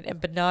 I had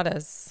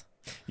empanadas.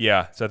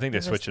 Yeah, so I think they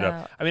switched it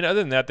up. I mean,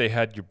 other than that, they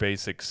had your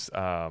basics.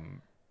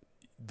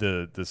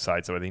 The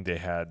sides, so I think they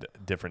had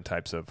different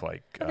types of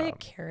like they had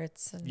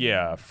carrots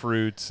and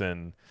fruits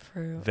and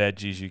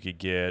veggies you could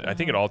get. I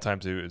think at all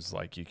times it was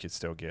like you could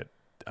still get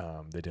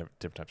the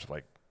different types of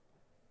like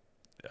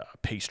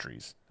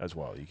pastries as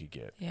well you could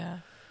get. Yeah,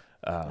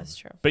 that's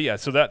true. But yeah,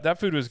 so that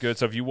food was good.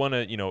 So if you want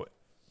to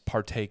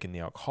partake in the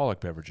alcoholic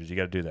beverages, you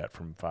got to do that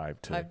from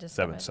 5 to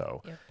 7.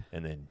 So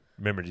and then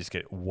remember to just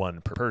get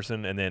one per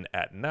person, and then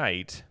at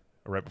night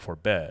or right before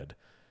bed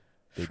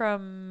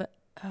from.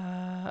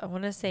 I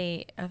want to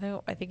say I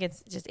think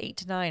it's just 8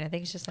 to 9. I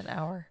think it's just an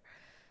hour.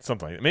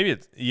 Something like that. Maybe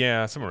it's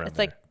somewhere around it's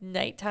there. Like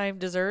nighttime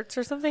desserts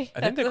or something.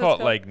 I think they call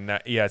it like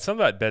it's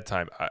something about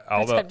bedtime.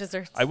 Bedtime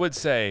desserts. I would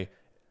say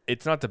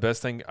it's not the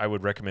best thing I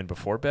would recommend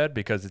before bed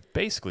because it's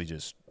basically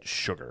just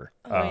sugar.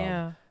 Oh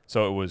yeah.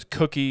 So it was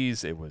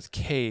cookies, it was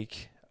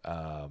cake,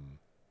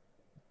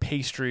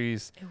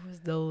 pastries. It was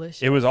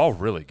delicious. It was all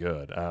really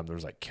good. There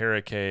was like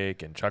carrot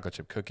cake and chocolate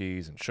chip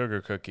cookies and sugar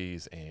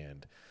cookies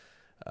and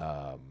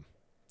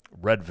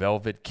red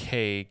velvet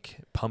cake,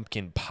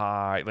 pumpkin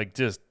pie, like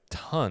just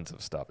tons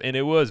of stuff. And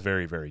it was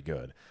very, very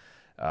good.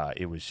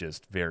 It was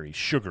just very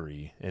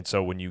sugary. And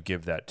so when you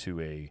give that to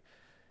a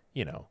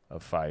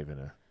 5 and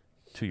a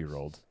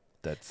 2-year-old,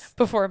 that's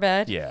before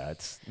bed. Yeah.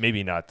 It's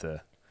maybe not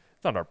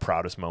our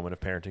proudest moment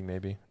of parenting.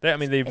 Maybe they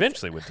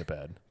eventually went to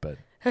bed, but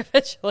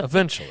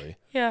eventually.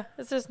 Yeah.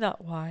 It's just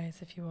not wise,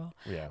 if you will.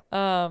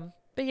 Yeah.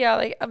 But yeah,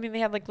 they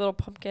had like little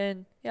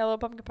pumpkin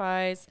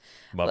pies,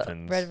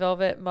 muffins, red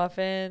velvet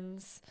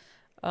muffins.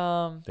 They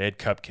had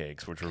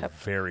cupcakes, which were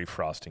very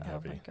frosting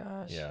heavy. Oh my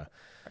gosh. Yeah.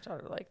 I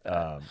totally like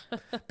that.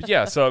 But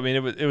yeah, so I mean,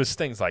 it was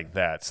things like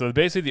that. So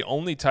basically, the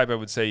only time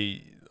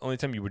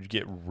you would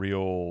get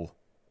real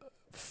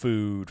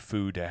food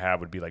to have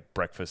would be like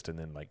breakfast and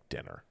then like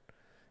dinner.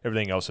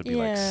 Everything else would be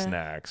like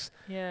snacks.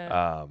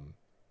 Yeah.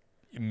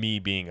 Me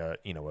being a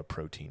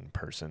protein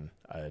person,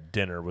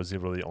 dinner was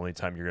really the only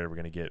time you're ever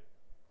going to get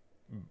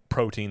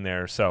protein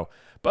there. So,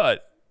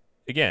 but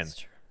again,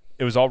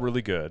 it was all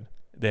really good.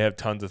 They have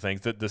tons of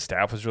things. The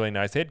staff was really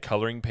nice. They had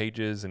coloring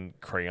pages and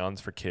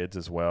crayons for kids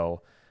as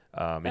well.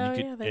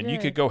 You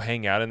could go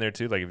hang out in there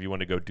too. Like if you want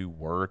to go do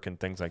work and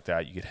things like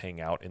that, you could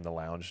hang out in the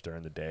lounge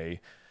during the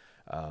day.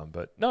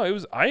 But no, it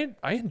was I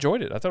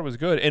enjoyed it. I thought it was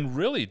good. And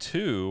really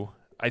too,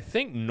 I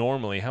think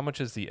normally, how much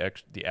is the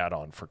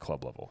add-on for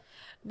club level?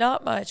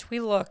 Not much. We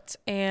looked,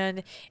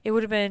 and it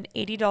would have been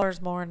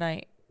 $80 more a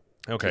night.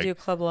 Okay. To do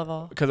club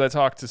level. Because I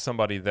talked to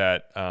somebody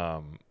that,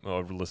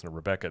 listen to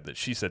Rebecca, that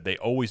she said they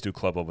always do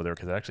club level there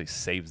because it actually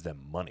saves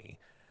them money.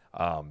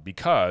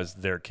 Because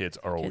their kids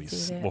are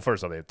always, well,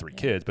 first of all, they have 3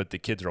 kids, but the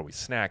kids are always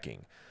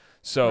snacking.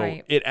 So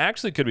it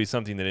actually could be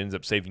something that ends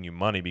up saving you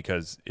money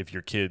because if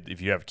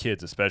you have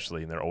kids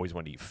especially, and they're always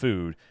wanting to eat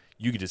food,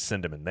 you could just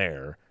send them in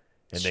there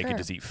and they can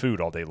just eat food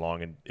all day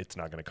long and it's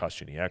not going to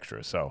cost you any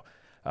extra. So,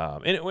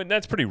 and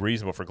that's pretty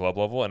reasonable for club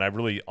level. And I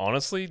really,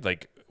 honestly,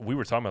 like we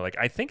were talking about, like,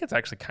 I think it's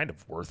actually kind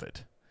of worth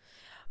it.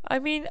 I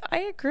mean, I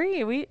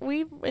agree.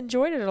 We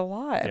enjoyed it a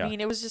lot. Yeah. I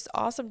mean, it was just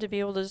awesome to be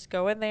able to just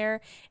go in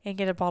there and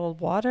get a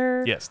bottled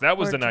water. Yes, that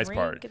was the nice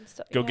part.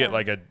 Go get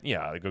like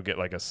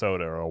a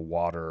soda or a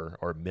water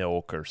or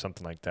milk or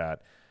something like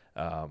that.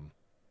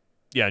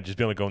 Just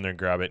be able to go in there and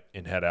grab it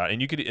and head out.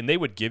 And they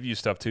would give you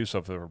stuff too.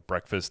 So for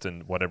breakfast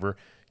and whatever,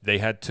 they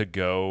had to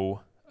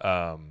go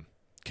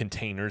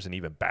containers and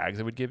even bags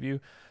they would give you.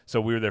 So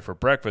we were there for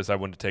breakfast. I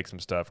wanted to take some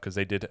stuff because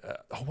they did.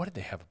 What did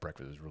they have for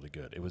breakfast? It was really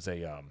good. It was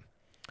a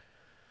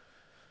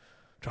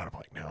trying to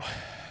blank now.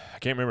 I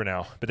can't remember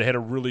now, but they had a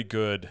really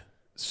good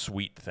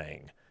sweet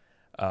thing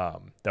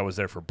that was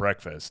there for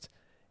breakfast.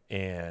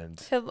 And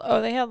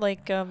they had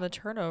like the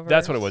turnovers.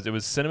 That's what it was. It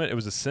was cinnamon. It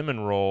was a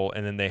cinnamon roll,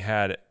 and then they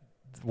had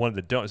one of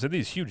the donuts. So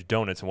these huge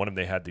donuts, and one of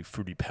them they had the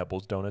Fruity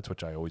Pebbles donuts,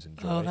 which I always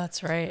enjoy. Oh,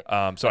 that's right.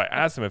 So I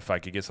asked them if I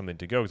could get something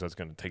to go because I was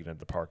going to take it into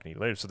the park and eat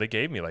later. So they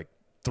gave me like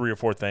 3 or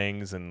 4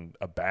 things and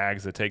a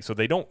bags to take. So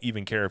they don't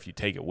even care if you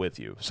take it with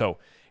you. So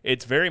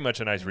it's very much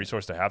a nice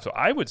resource to have. So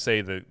I would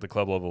say the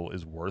club level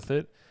is worth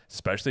it,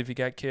 especially if you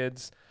got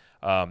kids.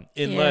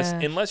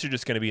 Unless you're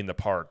just going to be in the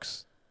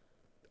parks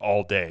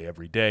all day,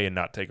 every day, and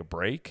not take a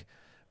break.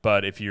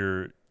 But if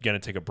you're going to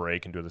take a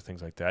break and do other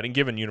things like that, and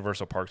given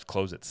Universal Parks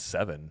close at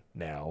 7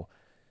 now.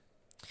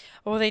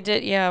 Oh, they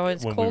did. Yeah, when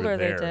it's colder,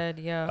 they did.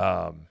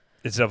 Yeah.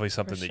 It's definitely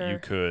something that you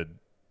could,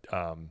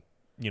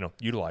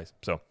 utilize.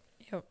 So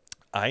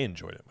I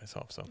enjoyed it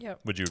myself. So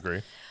would you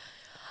agree?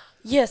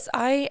 Yes,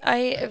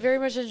 I very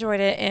much enjoyed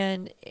it.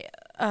 And,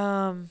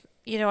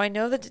 I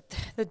know that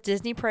the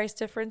Disney price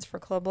difference for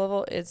club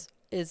level is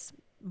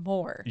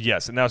more.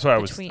 Yes, and that's why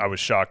I was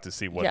shocked to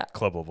see what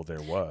club level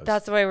there was.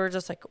 That's why we're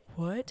just like,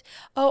 what?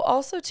 Oh,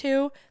 also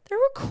too, there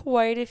were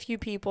quite a few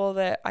people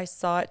that I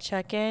saw at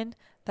check-in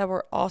that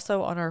were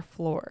also on our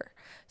floor.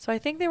 So I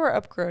think they were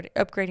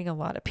upgrading a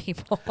lot of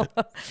people.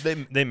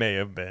 They may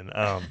have been.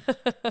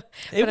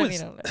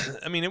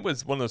 It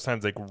was one of those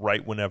times like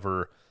right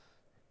whenever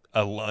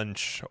a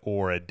lunch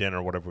or a dinner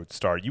or whatever would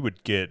start,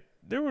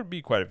 there would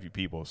be quite a few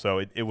people. So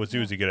it was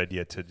a good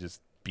idea to just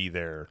be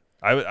there.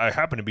 I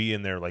happened to be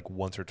in there like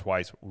once or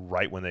twice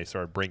right when they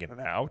started bringing it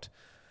out.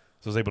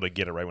 So I was able to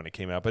get it right when it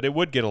came out. But it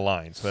would get a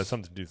line, so that's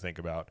something to think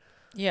about.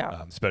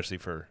 Yeah. Especially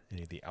for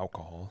any of the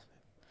alcohol,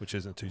 which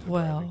isn't too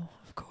surprising. Well,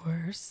 of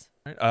course.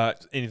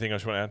 Anything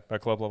else you want to add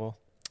about club level?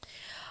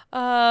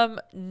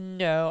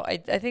 No, I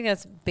think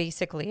that's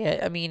basically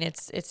it. I mean,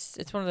 it's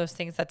one of those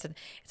things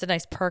it's a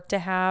nice perk to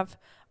have.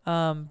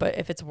 But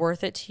if it's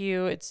worth it to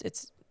you, it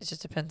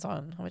just depends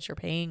on how much you're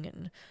paying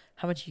and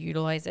how much you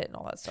utilize it and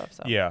all that stuff.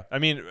 So yeah, I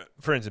mean,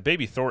 for instance,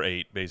 baby Thor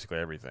ate basically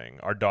everything.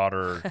 Our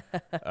daughter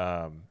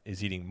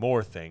is eating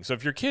more things. So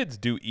if your kids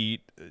do eat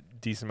a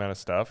decent amount of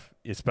stuff,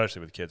 especially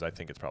with kids, I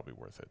think it's probably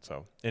worth it.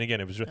 So and again,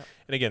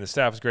 the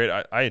staff is great.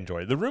 I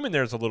enjoy it. The room in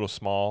there is a little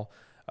small.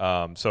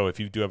 So if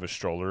you do have a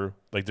stroller,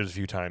 like there's a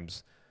few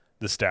times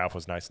the staff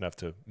was nice enough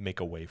to make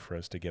a way for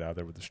us to get out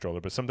there with the stroller.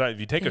 But sometimes if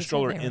you take a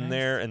stroller in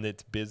there and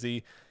it's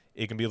busy,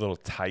 it can be a little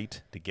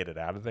tight to get it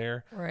out of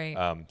there.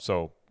 Right.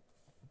 So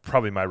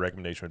probably my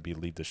recommendation would be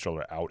leave the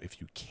stroller out if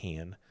you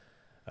can,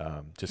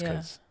 just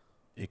because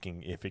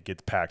if it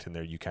gets packed in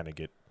there, you kind of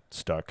get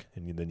stuck,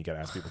 and then you got to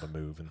ask people to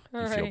move, and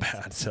you feel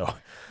bad. So, all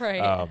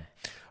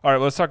right,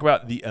 let's talk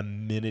about the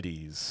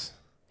amenities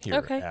here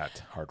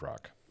at Hard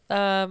Rock.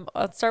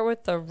 Let's start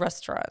with the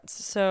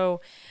restaurants.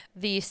 So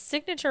the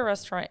signature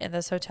restaurant in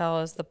this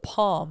hotel is the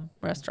Palm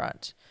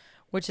Restaurant,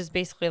 which is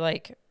basically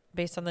like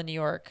based on the New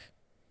York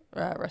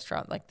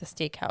restaurant, like the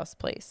steakhouse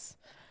place.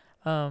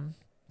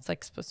 It's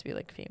like supposed to be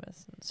like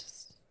famous. It's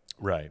just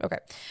right. Okay.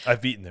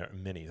 I've eaten there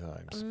many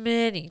times.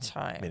 Many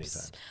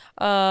times.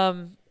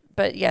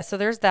 But yeah, so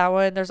there's that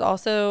one. There's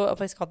also a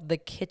place called The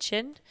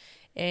Kitchen,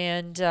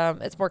 and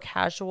it's more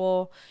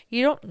casual.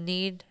 You don't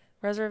need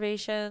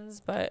reservations,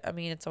 but I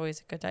mean, it's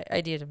always a good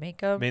idea to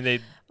make them. I mean, they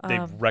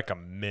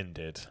recommend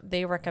it.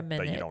 They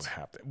recommend it. But you don't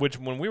have to. Which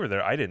when we were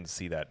there, I didn't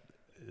see that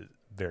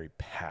very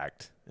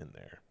packed in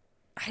there.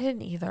 I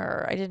didn't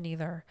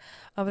either.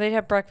 But they'd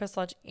have breakfast,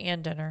 lunch,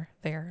 and dinner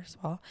there as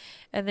well.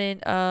 And then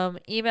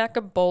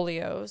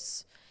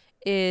Imacabolios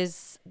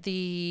is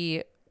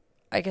the,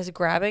 I guess,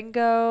 grab and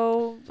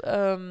go,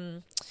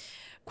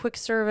 quick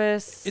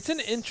service. It's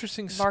an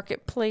interesting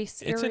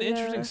marketplace area. It's an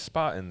interesting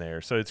spot in there.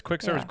 So it's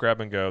quick service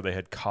grab and go. They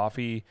had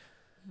coffee,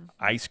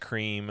 ice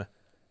cream,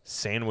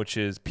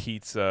 sandwiches,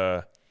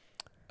 pizza.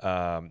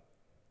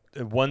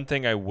 One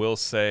thing I will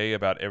say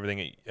about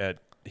everything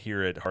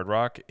here at Hard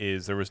Rock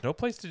is there was no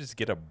place to just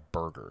get a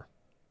burger.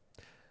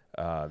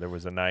 There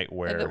was a night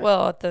where at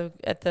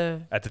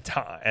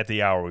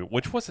the hour,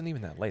 which wasn't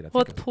even that late. At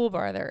the pool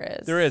bar there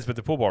is, but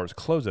the pool bar was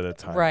closed at a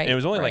time. Right. And it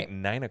was only like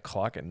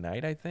 9:00 at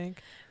night, I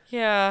think.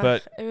 Yeah.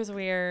 But it was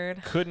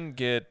weird. Couldn't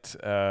get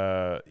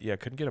a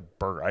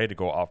burger. I had to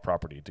go off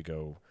property to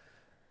go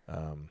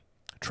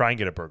try and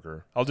get a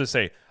burger. I'll just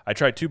say I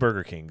tried 2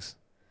 Burger Kings.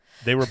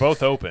 They were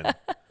both open.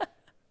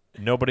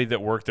 Nobody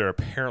that worked there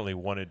apparently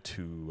wanted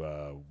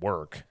to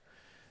work.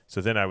 So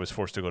then I was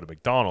forced to go to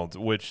McDonald's,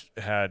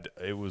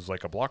 it was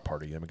like a block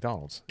party at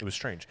McDonald's. It was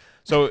strange.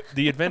 So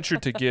the adventure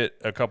to get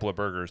a couple of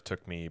burgers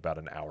took me about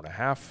an hour and a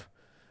half.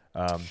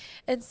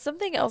 And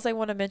something else I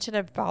want to mention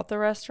about the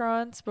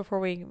restaurants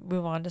before we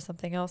move on to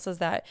something else is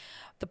that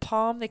the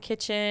Palm, the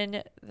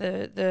Kitchen,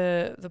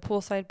 the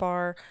poolside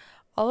bar,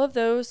 all of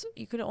those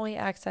you can only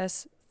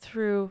access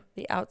through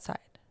the outside.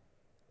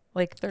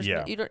 Like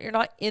you're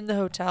not in the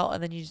hotel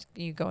and then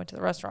you go into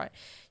the restaurant.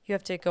 You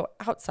have to go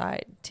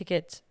outside to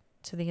get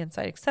to the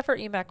inside, except for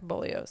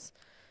Imacabolios.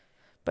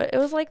 But it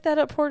was like that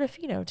at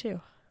Portofino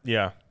too.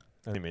 Yeah,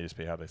 I think it may just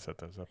be how they set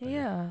those up.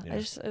 Yeah.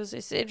 It's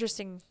an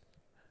interesting,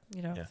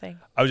 thing.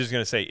 I was just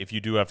gonna say, if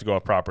you do have to go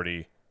off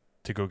property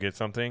to go get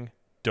something,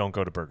 don't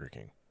go to Burger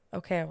King.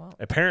 Okay, I won't.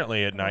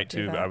 Apparently at night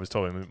too, I was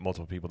told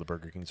multiple people the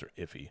Burger Kings are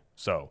iffy.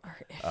 So,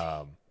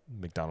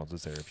 McDonald's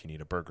is there if you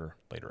need a burger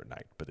later at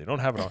night, but they don't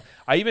have it on.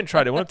 I even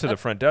tried. I went up to the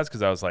front desk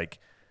because I was like,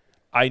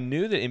 I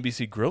knew that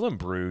NBC Grill and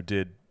Brew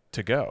did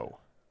to go,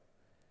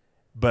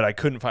 but I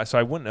couldn't find. So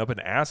I went up and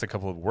asked a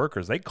couple of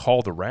workers. They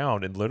called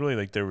around, and literally,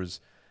 like, there was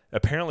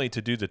apparently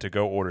to do the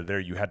to-go order there,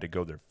 you had to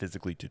go there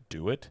physically to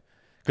do it.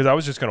 Because I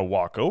was just going to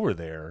walk over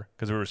there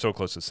because we were so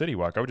close to City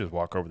Walk. I would just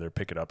walk over there,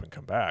 pick it up, and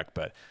come back.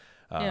 But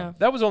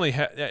that was only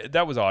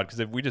that was odd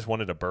because we just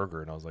wanted a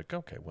burger, and I was like,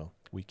 okay, well,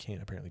 we can't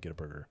apparently get a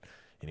burger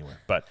anywhere.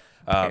 But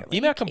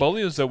Emac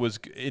Cambolio's though was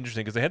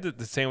interesting because they had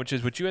the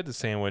sandwiches. Which you had the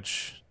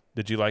sandwich.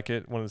 Did you like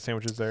it? One of the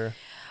sandwiches there.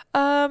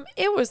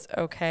 It was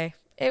okay.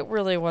 It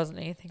really wasn't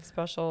anything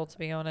special, to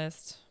be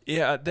honest.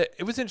 Yeah,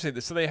 it was interesting.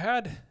 So they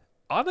had,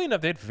 oddly enough,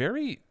 they had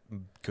very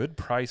good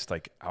priced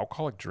like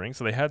alcoholic drinks.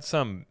 So they had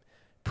some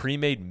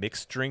pre-made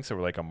mixed drinks that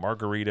were like a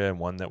margarita and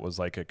one that was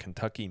like a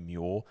Kentucky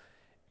Mule,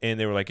 and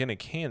they were like in a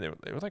can. They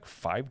were like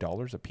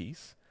 $5 a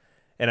piece,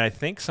 and I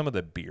think some of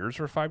the beers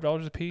were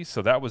 $5 a piece.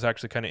 So that was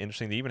actually kind of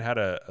interesting. They even had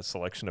a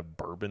selection of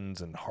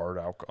bourbons and hard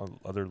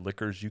alcohol, other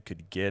liquors you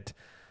could get.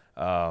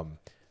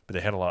 But they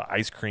had a lot of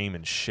ice cream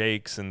and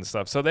shakes and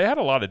stuff. So they had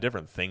a lot of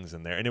different things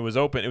in there, and it was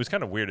open. It was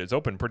kind of weird. It was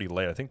open pretty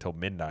late, I think till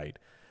midnight.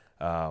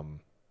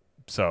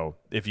 So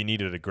if you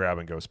needed a grab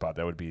and go spot,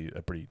 that would be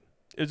a pretty.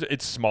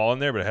 It's small in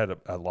there, but it had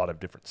a lot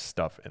of different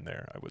stuff in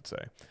there, I would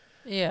say.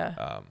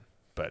 Yeah.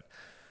 But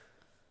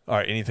all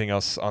right, anything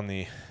else on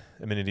the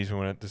amenities we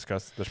want to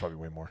discuss? There's probably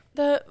way more.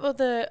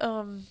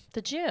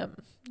 The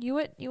gym. You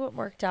went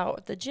worked out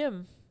at the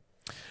gym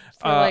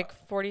for like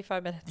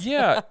 45 minutes.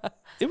 Yeah.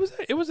 It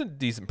was a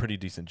pretty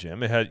decent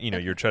gym. It had,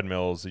 your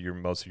treadmills,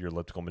 most of your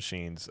elliptical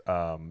machines,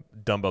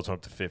 dumbbells went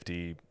up to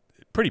 50,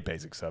 pretty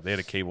basic stuff. They had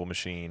a cable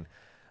machine.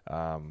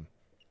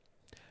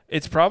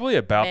 It's probably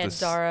about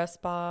Mandara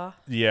Spa.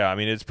 Yeah, I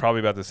mean, it's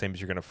probably about the same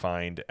as you're going to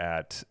find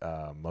at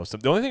most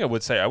of. The only thing I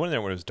would say, I went in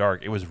there when it was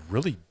dark. It was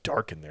really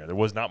dark in there. There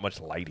was not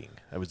much lighting.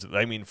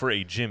 For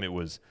a gym, it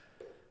was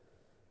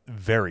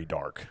very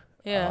dark.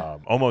 Yeah.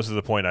 Almost to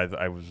the point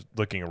I was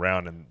looking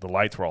around and the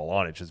lights were all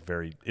on.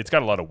 It's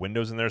got a lot of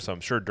windows in there, so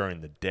I'm sure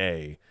during the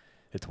day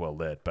it's well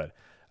lit. But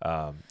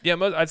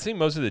I'd say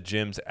most of the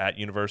gyms at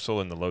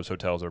Universal and the Loews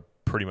hotels are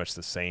pretty much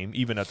the same,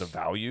 even at the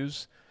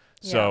values.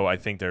 So I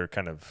think they're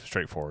kind of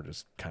straightforward,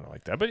 just kind of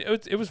like that. But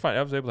it was fine.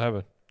 I was able to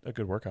have a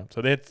good workout.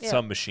 So they had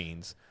some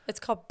machines. It's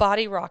called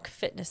Body Rock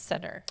Fitness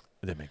Center.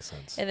 That makes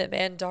sense. And the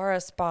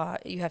Mandara Spa,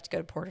 you have to go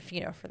to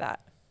Portofino for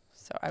that.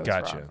 So I was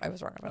wrong. I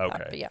was wrong about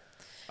that. But yeah.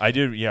 I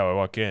did. Yeah, I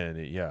walk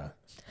in.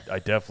 I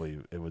definitely.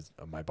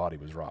 My body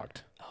was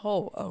rocked.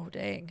 Oh,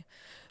 dang.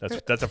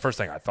 That's the first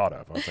thing I thought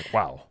of. I was like,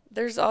 wow.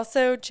 There's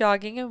also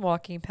jogging and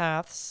walking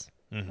paths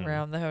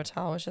around the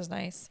hotel, which is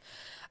nice.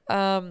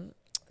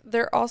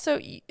 They're also,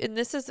 and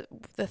this is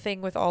the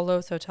thing with all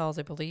Loews hotels,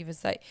 I believe, is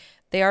that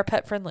they are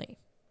pet friendly.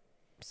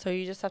 So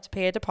you just have to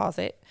pay a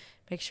deposit,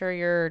 make sure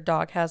your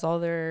dog has all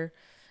their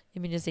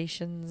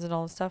immunizations and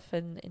all the stuff,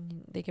 and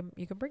you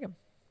can bring them.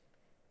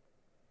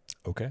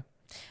 Okay.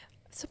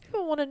 Some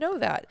people want to know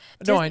that.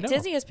 No, I know.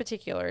 Disney has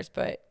particulars,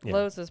 but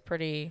Loews is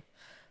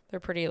they're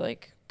pretty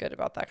like good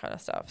about that kind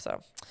of stuff.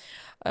 So,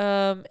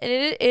 and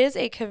it is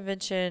a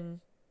convention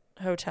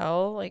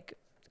hotel, like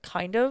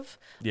kind of.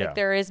 Yeah. Like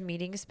there is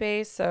meeting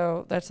space,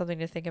 so that's something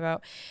to think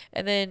about.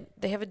 And then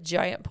they have a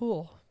giant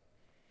pool,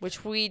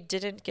 which we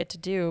didn't get to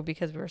do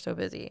because we were so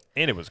busy.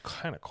 And it was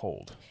kind of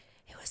cold.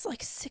 It was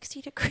like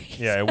 60 degrees.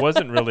 Yeah, it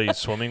wasn't really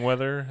swimming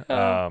weather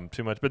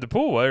too much, but the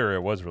pool area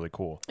was really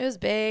cool. It was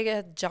big. It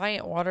had a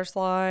giant water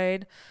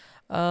slide,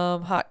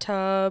 hot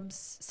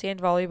tubs,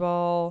 sand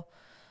volleyball.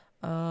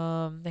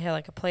 They had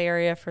like a play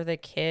area for the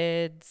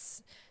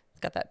kids. It's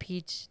got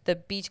the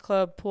beach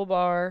club pool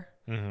bar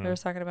I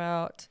was talking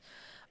about.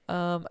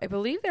 I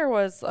believe there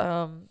was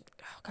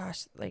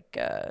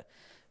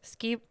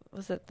ski,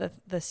 was it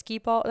the ski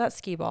ball? Not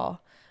ski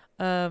ball.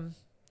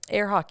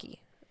 Air hockey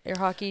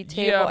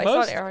table. Yeah, I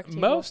saw an air hockey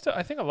table.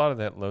 I think a lot of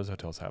that Loews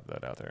hotels have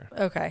that out there.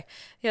 Okay.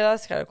 Yeah,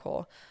 that's kind of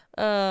cool.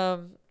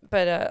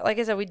 But like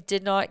I said, we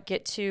did not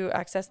get to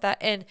access that.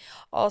 And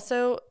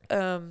also,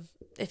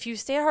 if you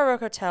stay at Hard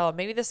Rock Hotel,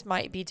 maybe this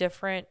might be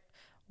different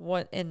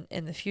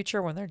in the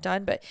future when they're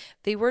done, but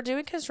they were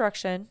doing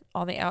construction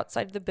on the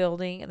outside of the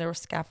building, and there was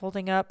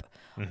scaffolding up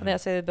on the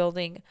outside of the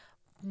building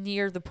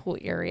near the pool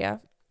area.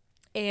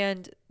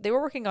 And they were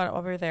working on it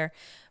while we were there.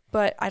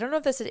 But I don't know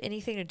if this had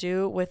anything to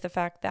do with the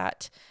fact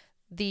that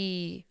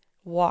the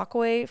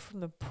walkway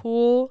from the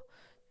pool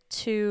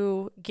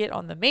to get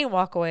on the main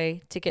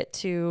walkway to get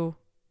to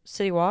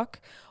City Walk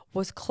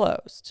was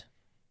closed.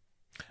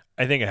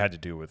 I think it had to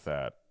do with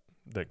that.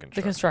 The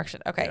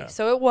construction. Okay. Yeah.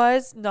 So it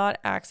was not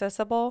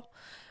accessible.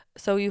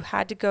 So you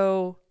had to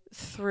go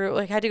through,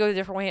 a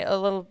different way, a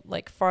little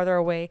like farther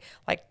away,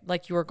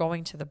 like you were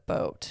going to the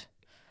boat.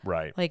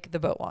 Right. Like the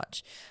boat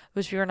launch,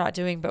 which we were not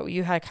doing, but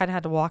you had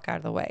to walk out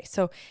of the way.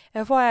 So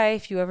FYI,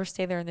 if you ever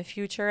stay there in the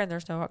future and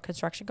there's no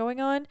construction going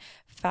on,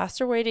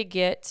 faster way to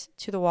get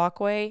to the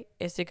walkway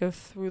is to go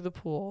through the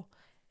pool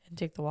and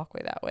take the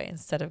walkway that way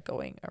instead of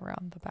going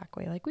around the back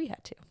way like we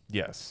had to.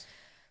 Yes.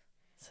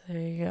 So there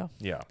you go.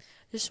 Yeah.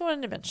 Just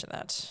wanted to mention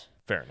that.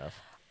 Fair enough.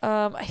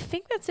 I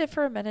think that's it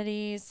for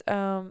amenities.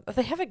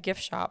 They have a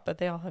gift shop, but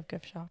they all have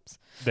gift shops.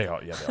 They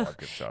all have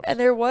gift shops. And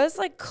there was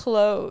like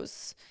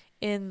clothes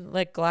in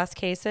like glass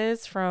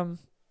cases from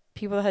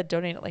people that had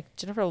donated. Like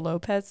Jennifer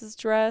Lopez's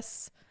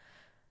dress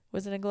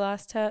was in a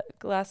glass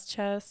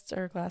chest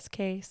or glass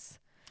case.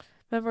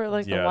 Remember,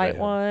 like the white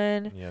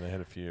one? Yeah, they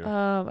had a few.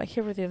 I can't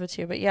remember the other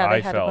two, but yeah,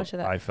 they had a bunch of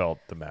that. I felt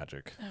the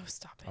magic. Oh,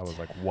 stop it! I was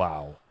like,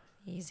 wow,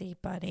 easy,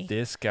 buddy.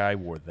 This guy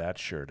wore that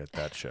shirt at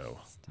that show.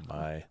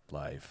 My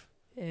life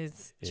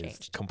is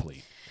changed.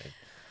 Complete.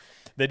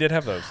 They did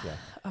have those,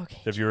 yeah.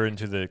 Okay. If you were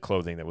into the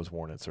clothing that was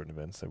worn at certain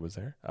events, it was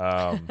there.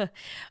 And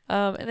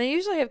they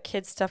usually have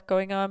kids stuff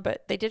going on,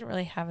 but they didn't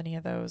really have any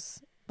of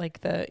those, like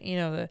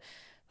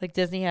like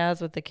Disney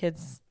has with the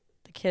kids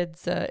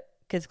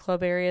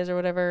club areas or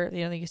whatever.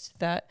 They used to do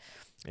that.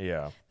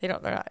 Yeah. They're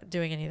not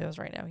doing any of those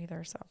right now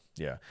either. So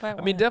yeah, I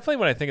mean, definitely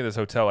when I think of this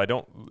hotel, I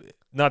don't.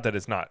 Not that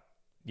it's not.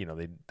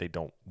 They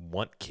don't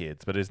want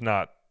kids, but it's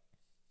not.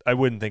 I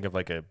wouldn't think of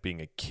like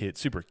being a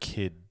super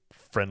kid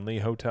friendly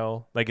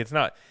hotel. Like it's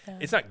not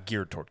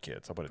geared toward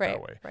kids. I'll put it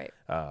that way. Right.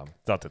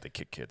 Not that they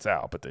kick kids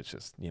out, but it's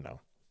just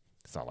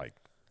it's not like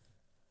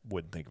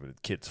wouldn't think of it as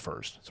kids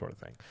first sort of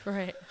thing.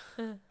 Right.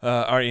 All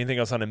right. Anything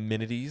else on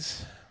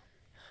amenities?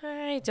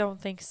 I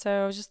don't think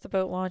so. Just the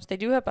boat launch. They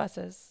do have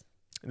buses.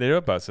 They do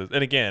have buses,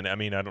 and again, I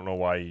mean, I don't know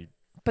why.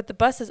 But the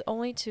bus is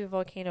only to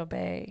Volcano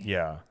Bay.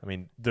 Yeah, I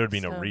mean, there'd be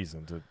no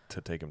reason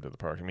to take them to the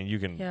park. I mean, you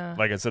can,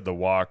 like I said, the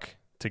walk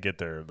to get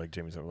there, like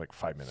Jamie said, like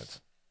 5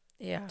 minutes.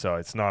 Yeah. So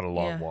it's not a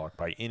long walk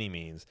by any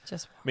means.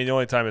 Just walk. I mean, the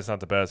only time it's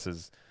not the best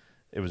is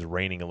it was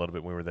raining a little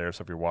bit when we were there.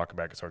 So if you're walking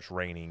back, it starts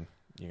raining,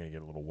 you're gonna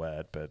get a little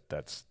wet. But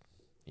that's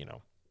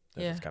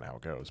that's kind of how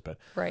it goes. But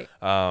right.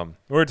 We're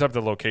gonna talk about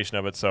the location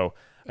of it. So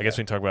I guess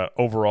we can talk about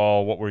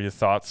overall. What were your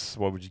thoughts?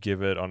 What would you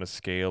give it on a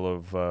scale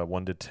of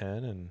 1 to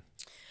 10, and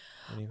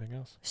anything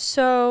else?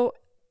 So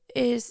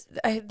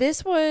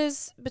this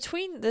was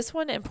between this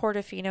one and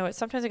Portofino.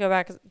 Sometimes it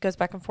goes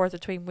back and forth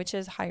between which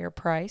is higher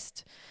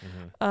priced.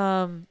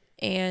 Mm-hmm.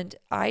 And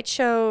I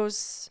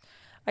chose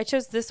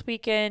this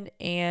weekend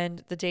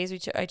and the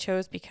days I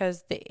chose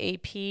because the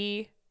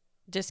AP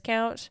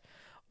discount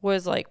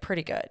was like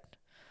pretty good.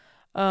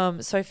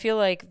 So I feel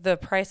like the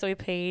price that we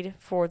paid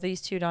for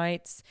these 2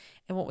 nights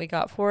and what we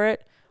got for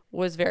it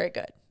was very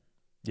good.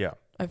 Yeah.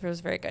 I feel it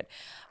was very good.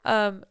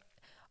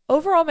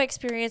 Overall, my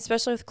experience,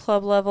 especially with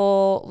club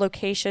level,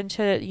 location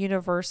to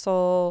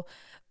Universal,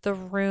 the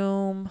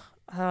room,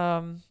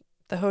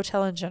 the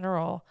hotel in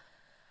general.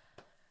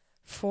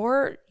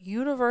 For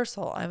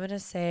Universal, I'm going to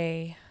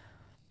say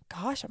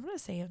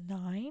a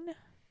 9.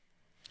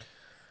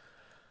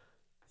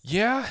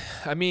 Yeah,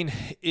 I mean,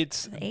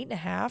 it's an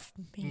 8.5.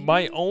 Maybe.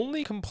 My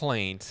only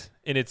complaint,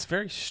 and it's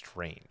very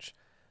strange,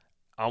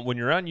 when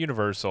you're on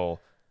Universal,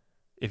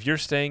 if you're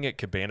staying at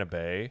Cabana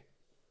Bay,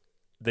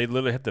 they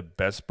literally have the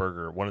best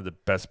burger, one of the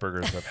best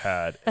burgers I've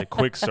had at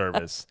quick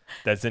service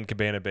that's in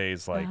Cabana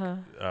Bay's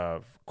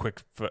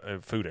quick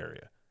food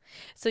area.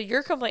 So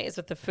your complaint is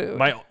with the food.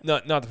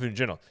 Not the food in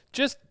general,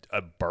 just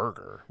a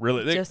burger.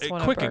 Really, just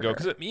quick and go.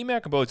 Because at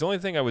Emac and Boats, the only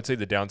thing I would say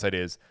the downside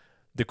is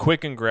the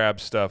quick and grab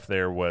stuff.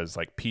 There was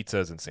like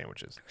pizzas and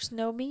sandwiches. There's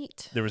no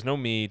meat. There was no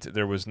meat.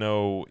 There was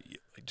no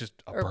just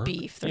a or burger.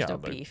 Beef. There's no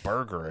beef.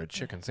 Burger, a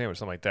chicken sandwich,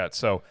 something like that.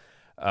 So,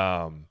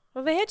 well,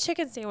 they had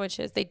chicken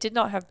sandwiches. They did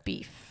not have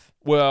beef.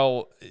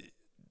 Well,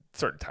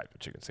 certain type of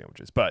chicken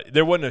sandwiches, but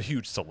there wasn't a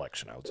huge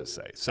selection. I'll just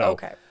say. So,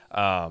 okay.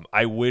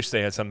 I wish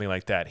they had something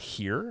like that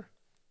here,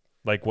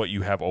 like what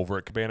you have over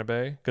at Cabana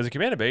Bay, because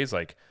Cabana Bay is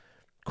like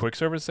quick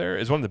service. There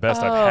is one of the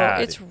best I've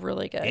had. It's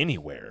really good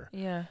anywhere.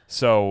 Yeah.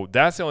 So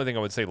that's the only thing I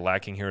would say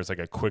lacking here is like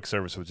a quick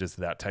service with just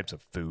that types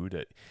of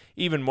food.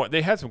 Even more,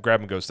 they had some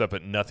grab and go stuff,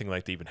 but nothing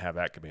like they even have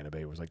at Cabana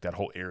Bay. It was like that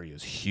whole area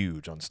is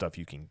huge on stuff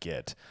you can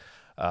get.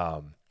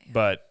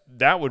 But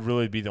that would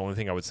really be the only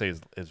thing I would say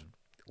is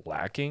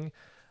lacking.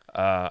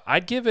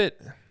 I'd say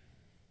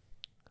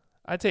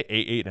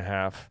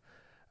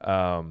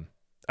 8.5.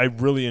 I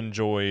really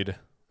enjoyed,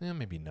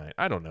 maybe 9.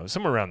 I don't know,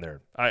 somewhere around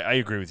there. I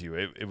agree with you.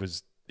 It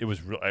was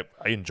real.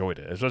 I enjoyed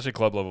it, especially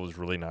club level was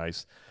really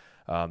nice.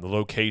 The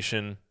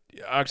location,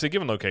 actually,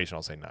 given location,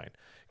 I'll say 9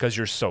 because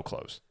you're so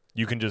close.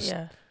 You can just.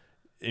 Yeah.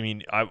 I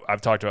mean,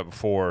 I've talked about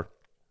before,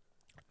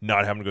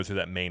 not having to go through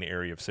that main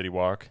area of City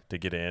Walk to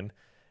get in.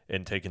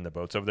 And taking the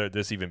boats over there,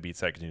 this even beats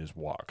that because you just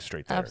walk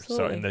straight there.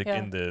 Absolutely, so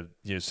in the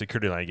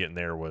security line getting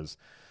there was,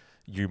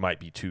 you might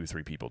be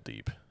 2-3 people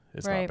deep.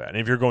 It's not bad. And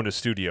if you're going to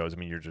studios, I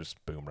mean, you're just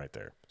boom right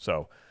there.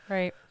 So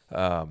right.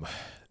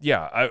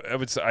 Yeah, I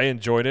would say I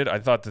enjoyed it. I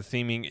thought the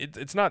theming,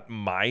 it's not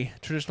my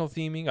traditional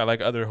theming. I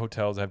like other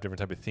hotels that have different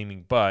type of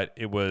theming, but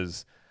it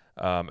was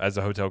as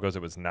the hotel goes,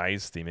 it was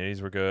nice. The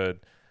amenities were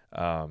good.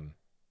 If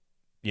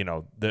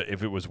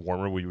it was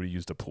warmer, we would have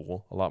used a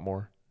pool a lot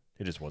more.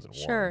 It just wasn't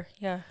warm. Sure.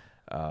 Yeah.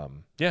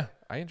 Yeah,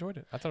 I enjoyed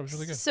it. I thought it was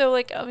really good. So,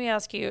 let me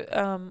ask you,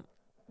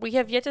 we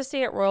have yet to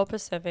stay at Royal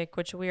Pacific,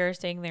 which we are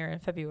staying there in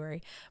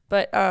February.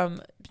 But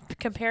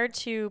compared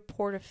to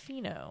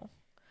Portofino,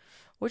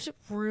 which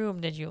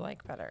room did you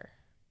like better?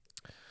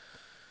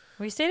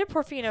 We stayed at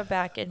Portofino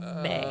back in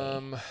May,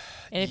 and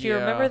if you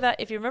remember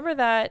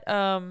that,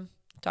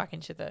 talking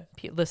to the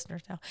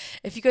listeners now,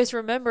 if you guys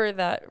remember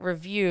that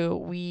review,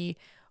 we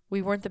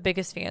we weren't the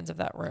biggest fans of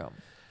that room.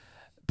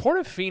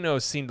 Portofino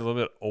seemed a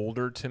little bit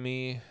older to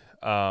me.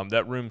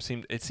 That room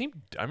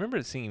I remember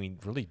it seeming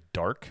really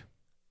dark.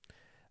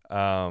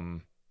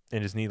 And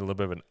just need a little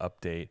bit of an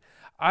update.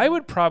 I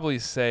would probably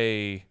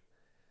say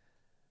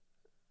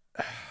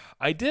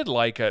I did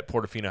like at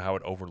Portofino how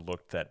it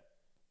overlooked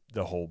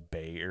the whole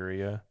Bay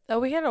Area. Oh,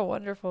 we had a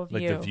wonderful view.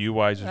 Like the view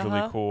wise was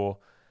really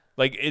cool.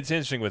 Like it's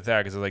interesting with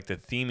that because like the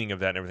theming of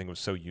that and everything was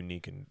so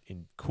unique and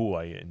cool.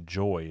 I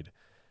enjoyed.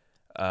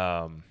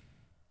 Oh,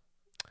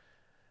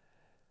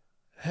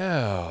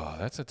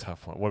 that's a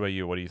tough one. What about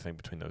you? What do you think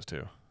between those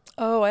two?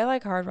 Oh, I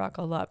like Hard Rock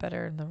a lot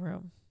better in the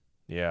room.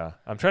 Yeah,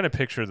 I'm trying to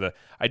picture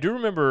I do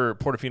remember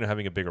Portofino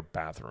having a bigger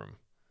bathroom.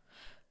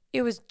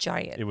 It was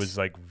giant. It was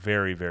like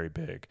very, very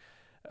big.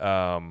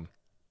 But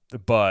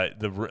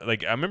I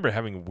remember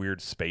having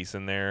weird space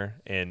in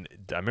there, and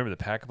I remember the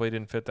pack play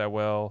didn't fit that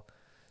well.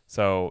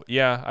 So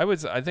yeah, I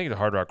think the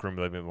Hard Rock room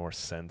made a bit more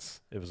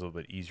sense. It was a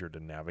little bit easier to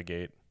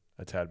navigate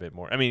a tad bit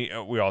more. I mean,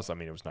 it was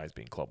nice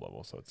being club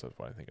level, so that's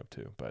what I think of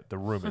too. But the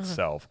room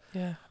itself,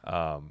 yeah,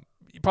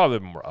 probably a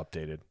bit more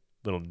updated, a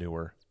little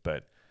newer,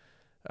 but.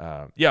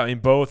 Yeah, I mean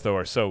both though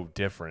are so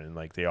different and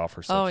like they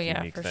offer such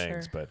unique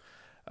things. Sure.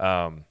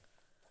 But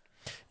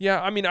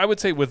yeah, I mean I would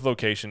say with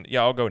location,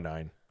 yeah, I'll go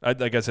 9.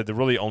 Like I said, the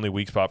really only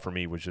weak spot for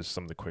me was just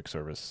some of the quick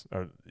service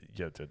or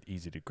the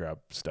easy to grab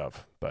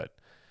stuff. But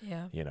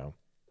yeah,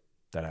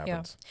 that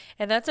happens. Yeah.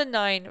 And that's a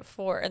 9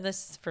 for, and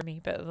this is for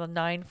me, but the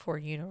 9 for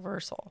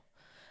Universal.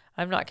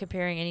 I'm not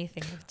comparing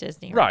anything with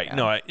Disney. Right.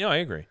 No, I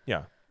agree.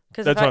 Yeah.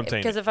 That's what I'm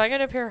saying. Because if I'm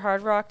going to compare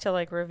Hard Rock to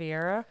like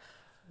Riviera.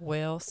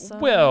 Well,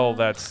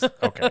 that's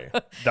okay.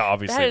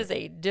 Obviously, that is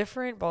a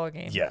different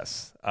ballgame.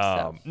 Yes.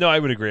 No, I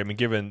would agree. I mean,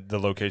 given the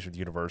location with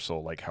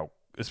Universal, like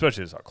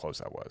especially how close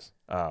that was.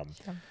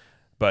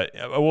 But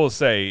I will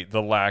say the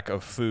lack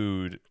of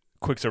food,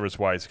 quick service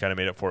wise, kind of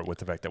made up for it with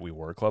the fact that we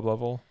were club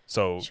level.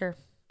 So sure,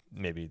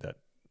 maybe that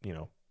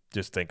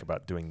just think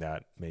about doing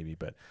that maybe.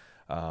 But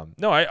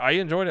no, I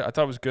enjoyed it. I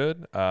thought it was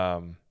good.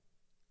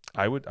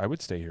 I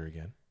would stay here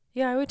again.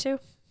 Yeah, I would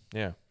too.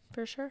 Yeah,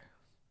 for sure.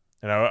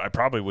 And I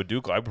probably would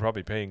I would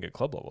probably pay and get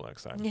club level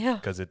next time. Yeah.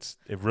 Because it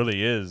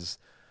really is,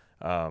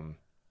 kind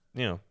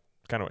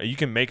of, you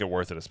can make it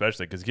worth it,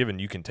 especially because given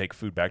you can take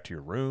food back to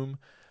your room.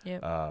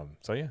 Yeah.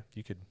 So yeah,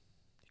 you could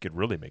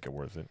really make it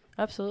worth it.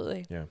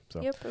 Absolutely. Yeah.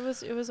 So. Yep.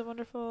 It was a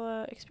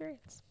wonderful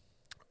experience.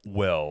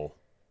 Well,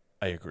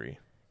 I agree.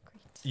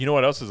 You know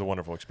what else is a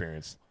wonderful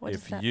experience?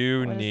 If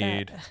you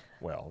need,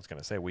 well, I was going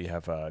to say we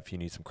have, if you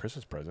need some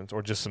Christmas presents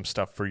or just some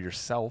stuff for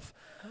yourself,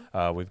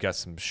 we've got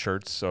some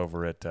shirts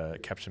over at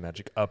Capture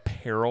Magic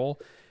Apparel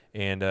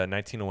and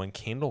 1901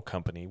 Candle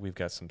Company. We've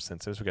got some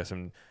scents. We've got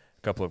a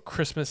couple of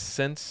Christmas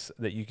scents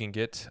that you can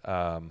get.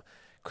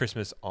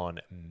 Christmas on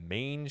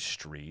Main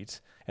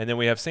Street. And then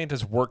we have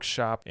Santa's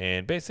Workshop.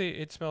 And basically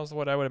it smells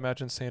what I would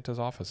imagine Santa's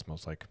office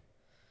smells like.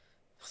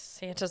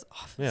 Santa's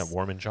office? Yeah,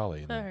 warm and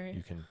jolly. And right.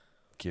 You can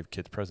give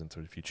kids presents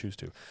if you choose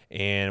to.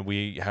 And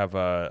we have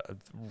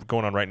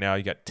going on right now,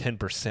 you got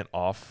 10%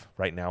 off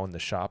right now in the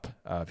shop.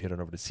 If you head on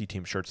over to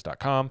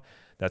cteamshirts.com,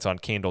 that's on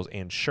candles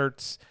and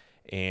shirts.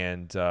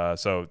 And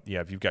so,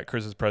 yeah, if you've got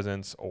Christmas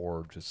presents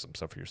or just some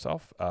stuff for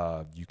yourself,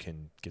 you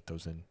can get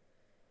those in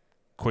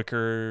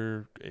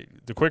quicker.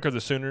 The quicker, the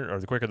sooner, or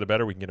the quicker, the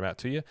better we can get them out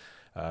to you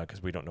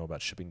because we don't know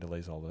about shipping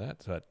delays, all of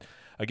that. But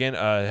again,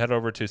 head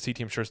over to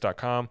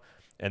cteamshirts.com.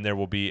 And there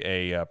will be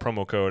a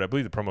promo code. I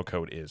believe the promo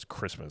code is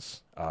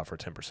Christmas for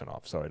 10%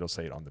 off. So it'll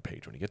say it on the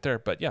page when you get there.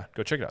 But yeah,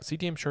 go check it out.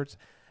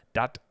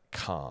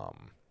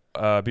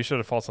 ctmshirts.com. Be sure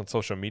to follow us on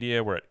social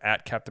media. We're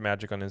at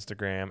CapTheMagic on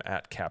Instagram,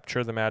 at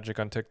CaptureTheMagic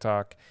on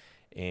TikTok.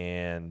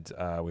 And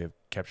we have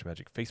Capture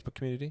Magic Facebook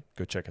community.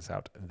 Go check us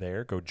out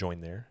there. Go join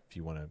there if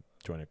you want to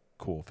join a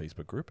cool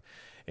Facebook group.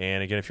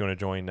 And again, if you want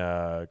to join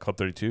Club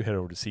 32, head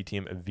over to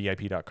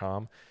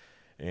ctmvip.com.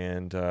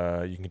 And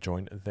you can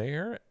join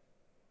there.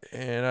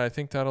 And I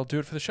think that'll do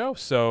it for the show.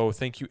 So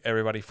thank you,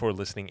 everybody, for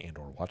listening and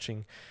or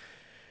watching.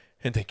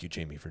 And thank you,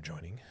 Jamie, for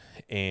joining.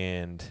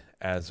 And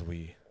as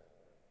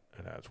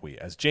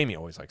Jamie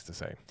always likes to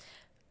say,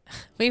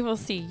 we will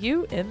see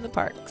you in the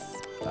parks.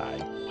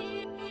 Bye.